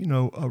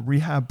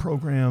rehab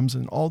programs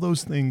and all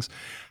those things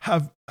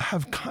have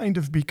kind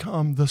of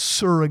become the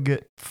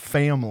surrogate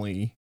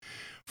family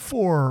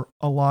for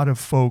a lot of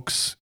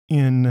folks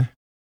in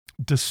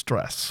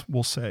distress,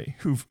 we'll say,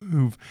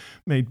 who've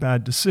made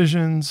bad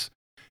decisions,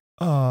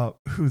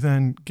 who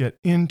then get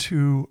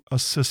into a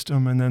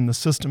system, and then the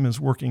system is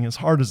working as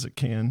hard as it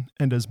can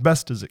and as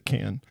best as it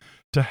can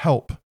to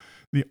help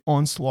the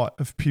onslaught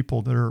of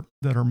people that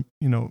are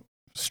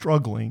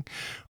struggling.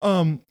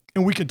 And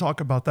we could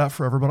talk about that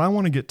forever, but I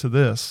want to get to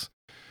this.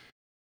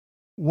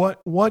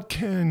 What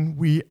can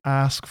we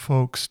ask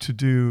folks to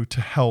do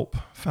to help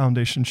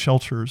Foundation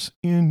Shelters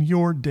in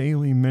your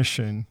daily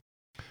mission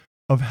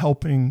of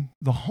helping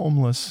the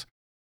homeless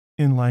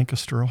in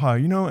Lancaster,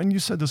 Ohio? And you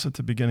said this at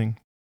the beginning.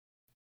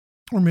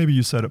 Or maybe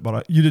you said it,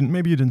 but you didn't.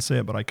 Maybe you didn't say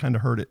it, but I kind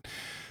of heard it.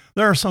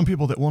 There are some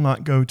people that will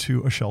not go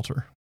to a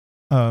shelter.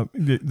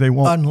 They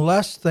won't,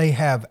 unless they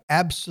have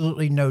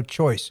absolutely no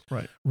choice.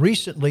 Right.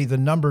 Recently, the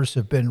numbers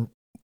have been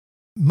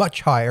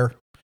much higher.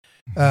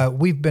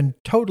 We've been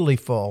totally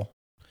full.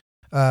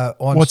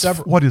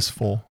 What is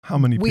full? How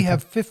many people? We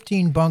have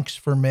 15 bunks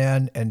for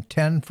men and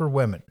 10 for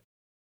women.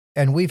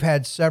 And we've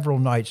had several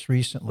nights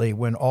recently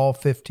when all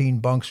 15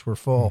 bunks were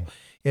full.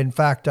 In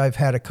fact, I've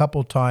had a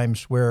couple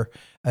times where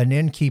an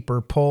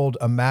innkeeper pulled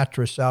a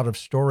mattress out of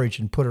storage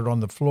and put it on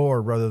the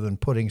floor rather than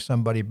putting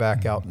somebody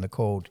back out in the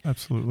cold.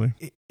 Absolutely.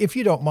 If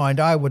you don't mind,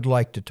 I would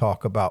like to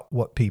talk about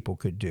what people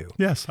could do.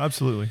 Yes,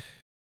 absolutely.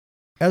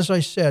 As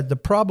I said, the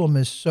problem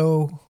is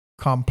so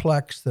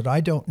complex that I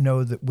don't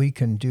know that we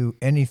can do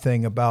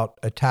anything about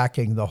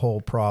attacking the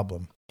whole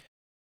problem.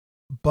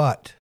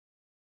 But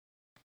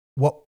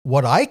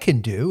what I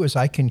can do is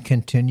I can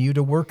continue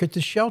to work at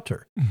the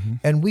shelter. Mm-hmm.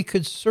 And we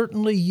could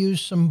certainly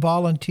use some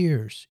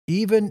volunteers.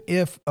 Even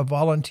if a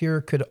volunteer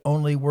could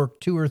only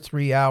work 2 or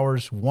 3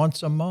 hours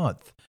once a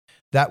month,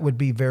 that would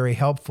be very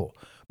helpful.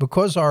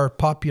 Because our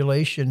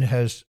population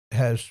has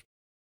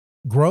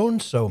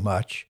grown so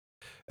much,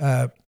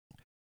 when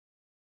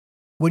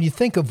you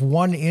think of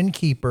one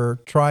innkeeper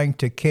trying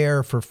to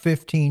care for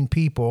 15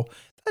 people,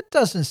 that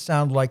doesn't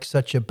sound like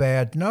such a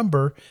bad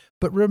number.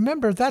 But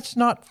remember, that's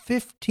not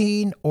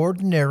 15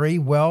 ordinary,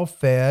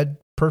 well-fed,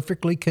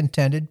 perfectly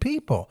contented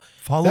people.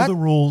 Follow the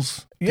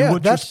rules. Do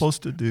what you're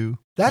supposed to do.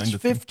 That's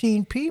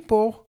 15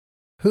 people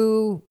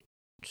who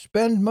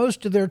spend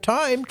most of their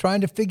time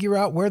trying to figure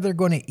out where they're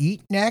going to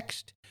eat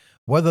next,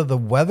 whether the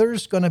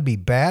weather's going to be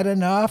bad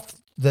enough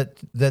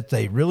that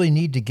they really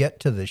need to get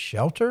to the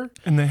shelter.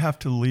 And they have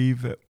to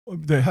leave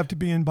they have to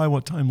be in by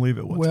what time, leave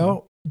at what time?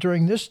 Well,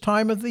 during this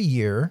time of the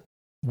year,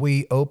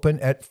 we open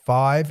at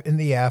 5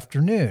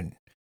 p.m.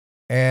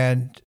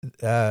 And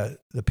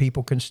the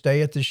people can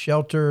stay at the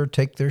shelter,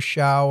 take their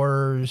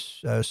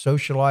showers,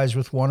 socialize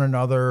with one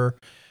another.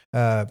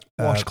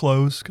 Wash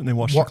clothes? Can they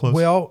wash their clothes?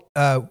 Well,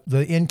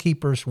 the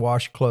innkeepers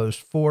wash clothes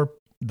for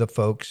the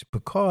folks,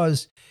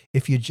 because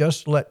if you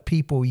just let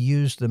people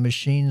use the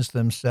machines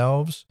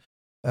themselves,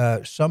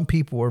 some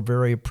people are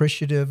very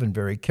appreciative and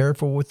very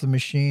careful with the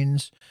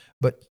machines,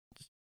 but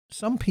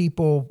some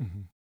people,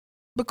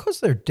 because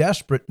they're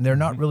desperate and they're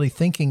not really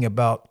thinking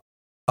about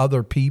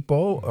other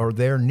people or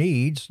their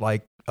needs,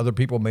 like other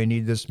people may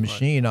need this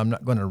machine, I'm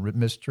not going to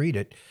mistreat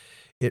it.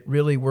 It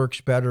really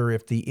works better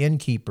if the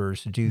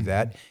innkeepers do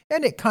that.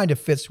 And it kind of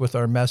fits with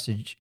our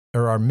message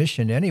or our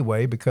mission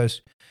anyway,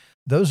 because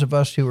those of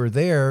us who are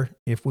there,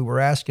 if we were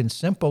asking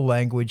simple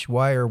language,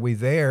 why are we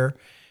there?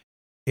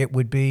 It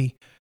would be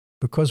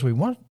because we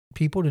want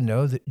people to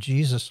know that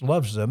Jesus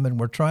loves them, and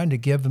we're trying to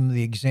give them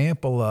the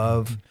example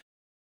of,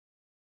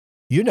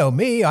 you know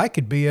me, I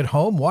could be at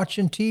home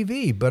watching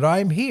TV, but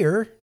I'm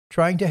here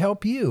trying to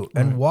help you.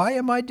 And why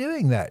am I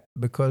doing that?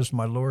 Because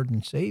my Lord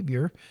and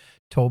Savior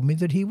told me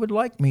that he would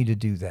like me to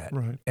do that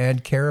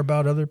and care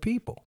about other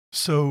people.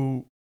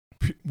 So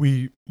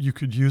you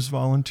could use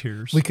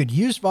volunteers. We could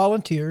use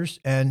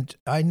volunteers. And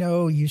I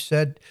know you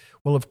said,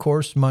 well, of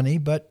course, money,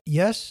 but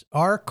yes,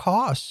 our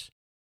costs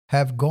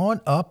have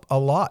gone up a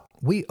lot.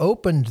 We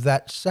opened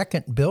that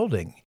second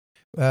building,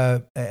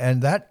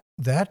 and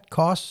that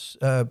costs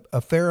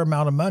a fair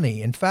amount of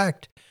money. In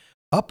fact,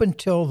 up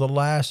until the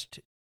last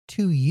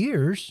 2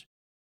 years,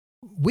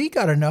 we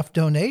got enough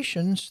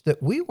donations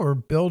that we were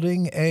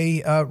building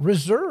a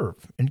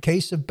reserve in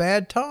case of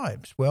bad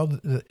times. Well,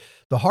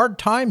 the hard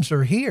times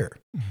are here.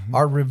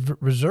 Our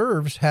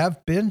reserves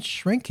have been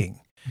shrinking.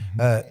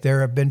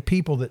 There have been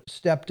people that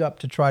stepped up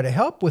to try to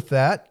help with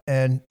that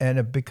and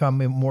have become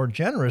more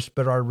generous,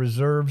 but our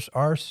reserves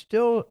are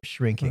still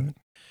shrinking.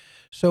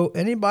 So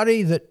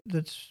anybody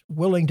that's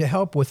willing to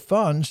help with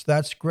funds,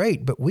 that's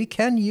great. But we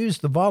can use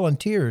the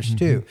volunteers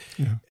too.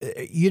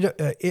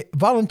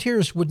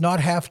 Volunteers would not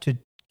have to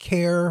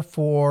care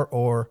for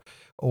or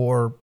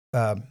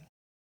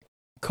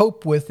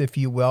cope with, if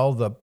you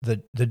will,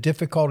 the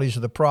difficulties or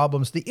the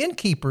problems. The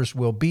innkeepers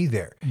will be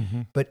there,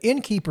 but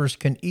innkeepers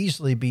can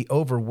easily be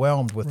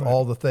overwhelmed with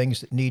all the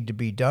things that need to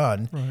be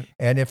done.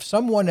 And if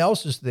someone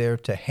else is there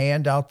to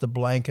hand out the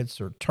blankets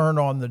or turn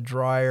on the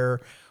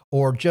dryer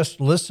or just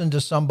listen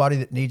to somebody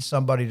that needs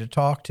somebody to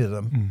talk to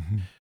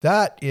them,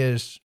 that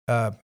is,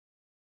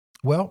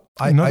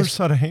 another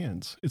set of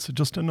hands. It's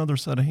just another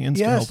set of hands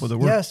to help with the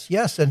work.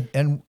 Yes.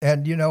 And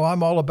you know,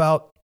 I'm all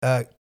about,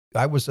 I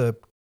was a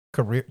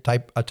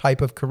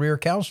type of career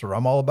counselor.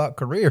 I'm all about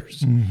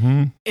careers.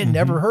 It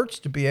never hurts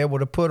to be able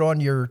to put on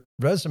your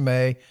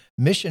resume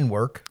mission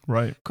work.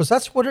 Because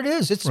that's what it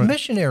is. It's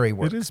missionary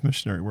work. It is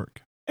missionary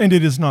work. And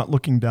it is not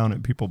looking down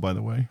at people, by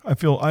the way. I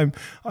feel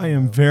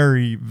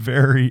very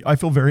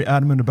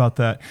adamant about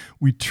that.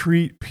 We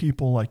treat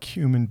people like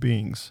human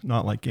beings,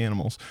 not like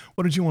animals.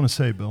 What did you want to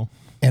say, Bill?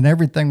 And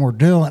everything we're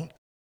doing,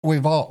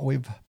 we've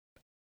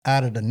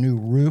added a new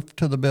roof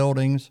to the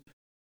buildings.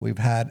 We've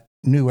had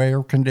new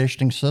air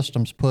conditioning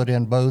systems put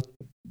in both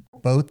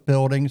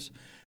buildings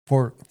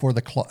for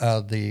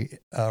the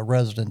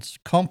residents'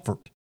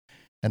 comfort.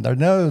 And they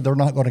know they're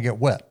not going to get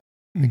wet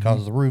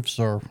because the roofs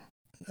are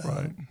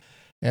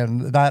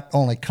and that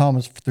only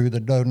comes through the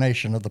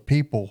donation of the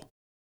people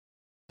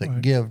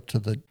that give to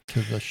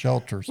the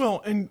shelters.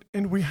 Well, and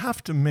we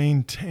have to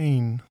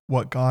maintain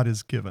what God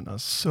has given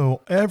us.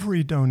 So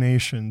every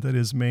donation that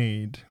is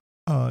made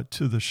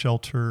to the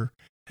shelter,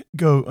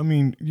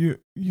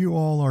 you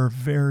all are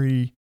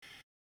very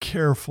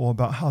careful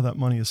about how that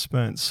money is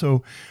spent.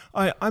 So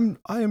I'm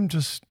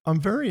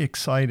very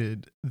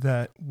excited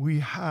that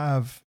we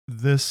have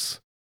this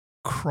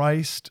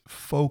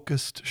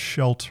Christ-focused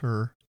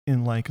shelter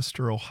in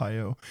Lancaster,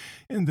 Ohio,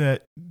 and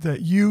that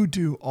you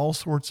do all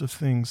sorts of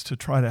things to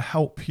try to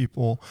help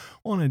people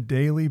on a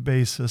daily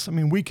basis. I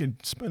mean, we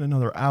could spend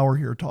another hour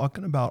here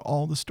talking about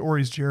all the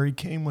stories. Jerry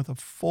came with a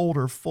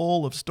folder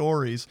full of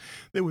stories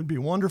that would be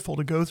wonderful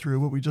to go through,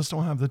 but we just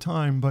don't have the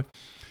time. But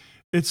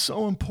it's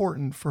so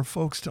important for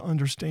folks to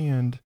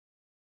understand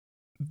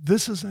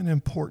this is an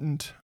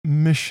important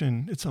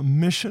mission. It's a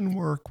mission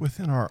work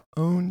within our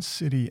own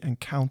city and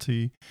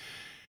county,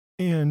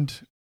 and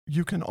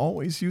you can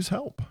always use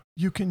help.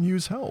 You can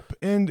use help.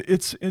 And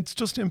it's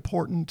just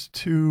important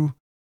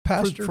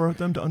for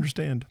them to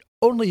understand.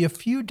 Only a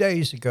few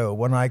days ago,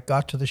 when I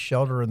got to the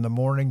shelter in the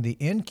morning, the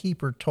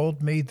innkeeper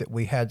told me that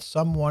we had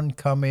someone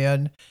come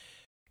in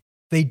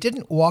They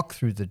didn't walk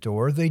through the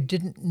door. They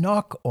didn't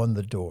knock on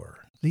the door.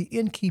 The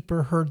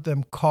innkeeper heard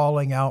them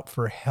calling out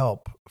for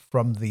help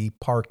from the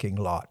parking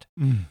lot.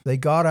 They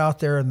got out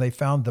there and they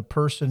found the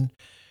person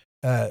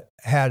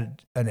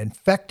had an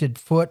infected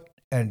foot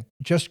and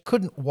just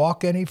couldn't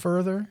walk any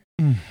further.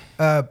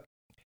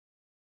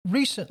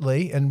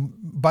 Recently, and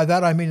by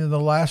that I mean in the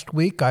last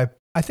week, I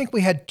think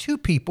we had 2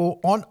 people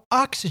on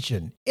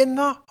oxygen in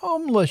the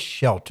homeless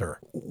shelter.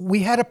 We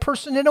had a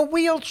person in a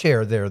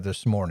wheelchair there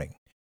this morning.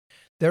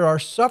 There are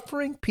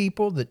suffering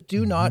people that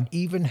do not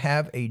even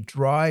have a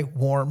dry,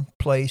 warm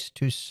place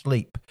to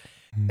sleep.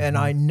 And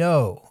I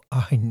know,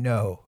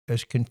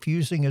 as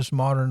confusing as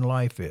modern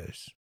life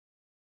is,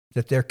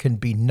 that there can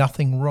be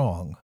nothing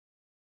wrong.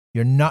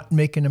 You're not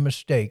making a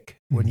mistake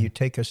when you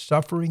take a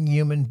suffering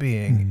human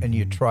being and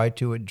you try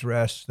to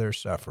address their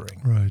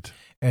suffering. Right.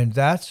 And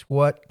that's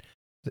what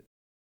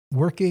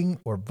working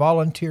or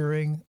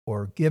volunteering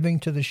or giving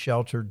to the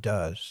shelter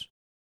does.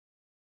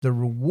 The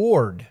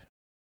reward,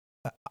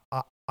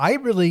 I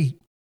really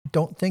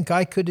don't think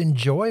I could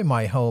enjoy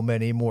my home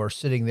anymore,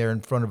 sitting there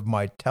in front of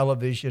my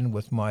television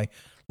with my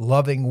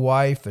loving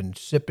wife and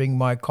sipping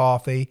my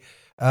coffee,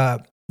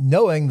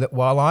 knowing that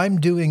while I'm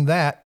doing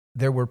that,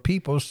 there were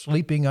people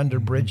sleeping under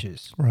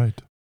bridges. Right.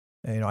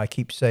 You know, I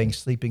keep saying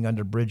sleeping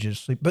under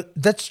bridges, but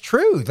that's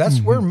true. That's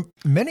where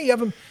many of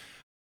them,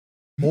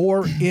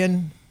 or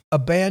in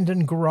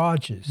abandoned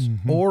garages,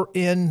 or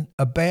in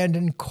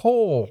abandoned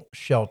coal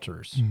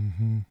shelters.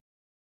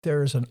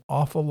 There's an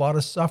awful lot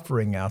of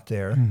suffering out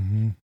there,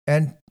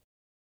 and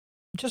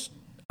just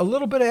a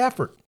little bit of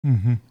effort,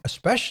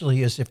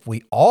 especially as if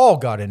we all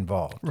got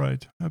involved.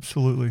 Right.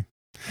 Absolutely.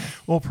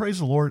 Well, praise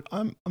the Lord.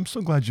 I'm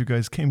so glad you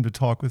guys came to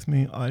talk with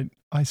me.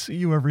 I see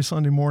you every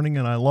Sunday morning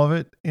and I love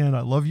it. And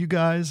I love you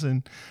guys.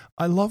 And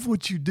I love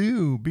what you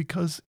do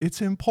because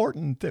it's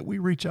important that we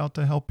reach out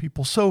to help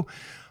people. So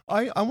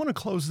I want to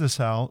close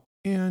this out.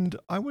 And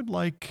I would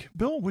like,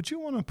 Bill, would you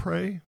want to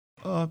pray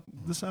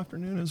this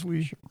afternoon as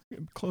we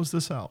close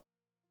this out?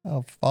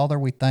 Father,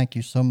 we thank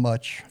you so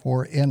much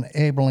for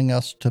enabling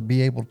us to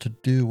be able to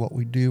do what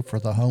we do for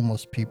the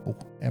homeless people.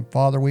 And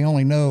Father, we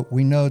know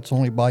it's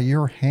only by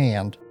your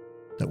hand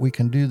that we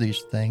can do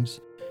these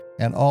things.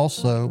 And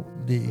also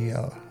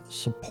the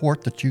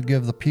support that you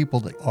give the people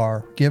that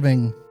are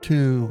giving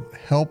to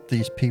help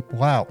these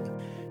people out.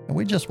 And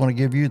we just want to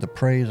give you the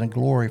praise and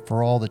glory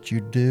for all that you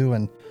do,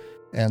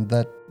 and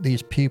that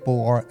these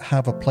people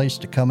have a place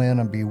to come in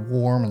and be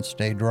warm and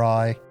stay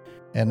dry,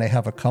 and they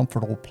have a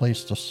comfortable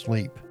place to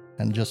sleep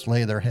and just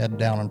lay their head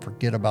down and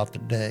forget about the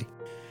day.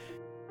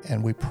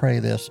 And we pray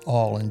this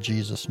all in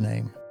Jesus'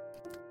 name.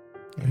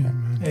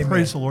 Amen. Amen.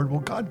 Praise the Lord. Well,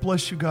 God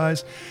bless you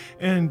guys.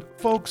 And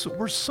folks,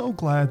 we're so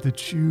glad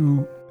that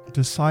you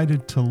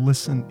decided to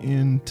listen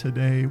in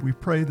today. We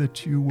pray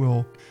that you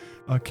will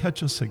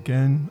catch us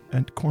again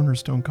at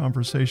Cornerstone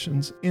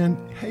Conversations.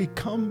 And hey,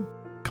 come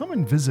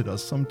and visit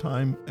us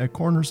sometime at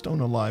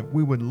Cornerstone Alive.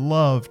 We would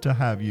love to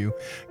have you.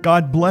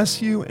 God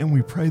bless you, and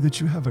we pray that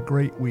you have a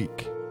great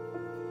week.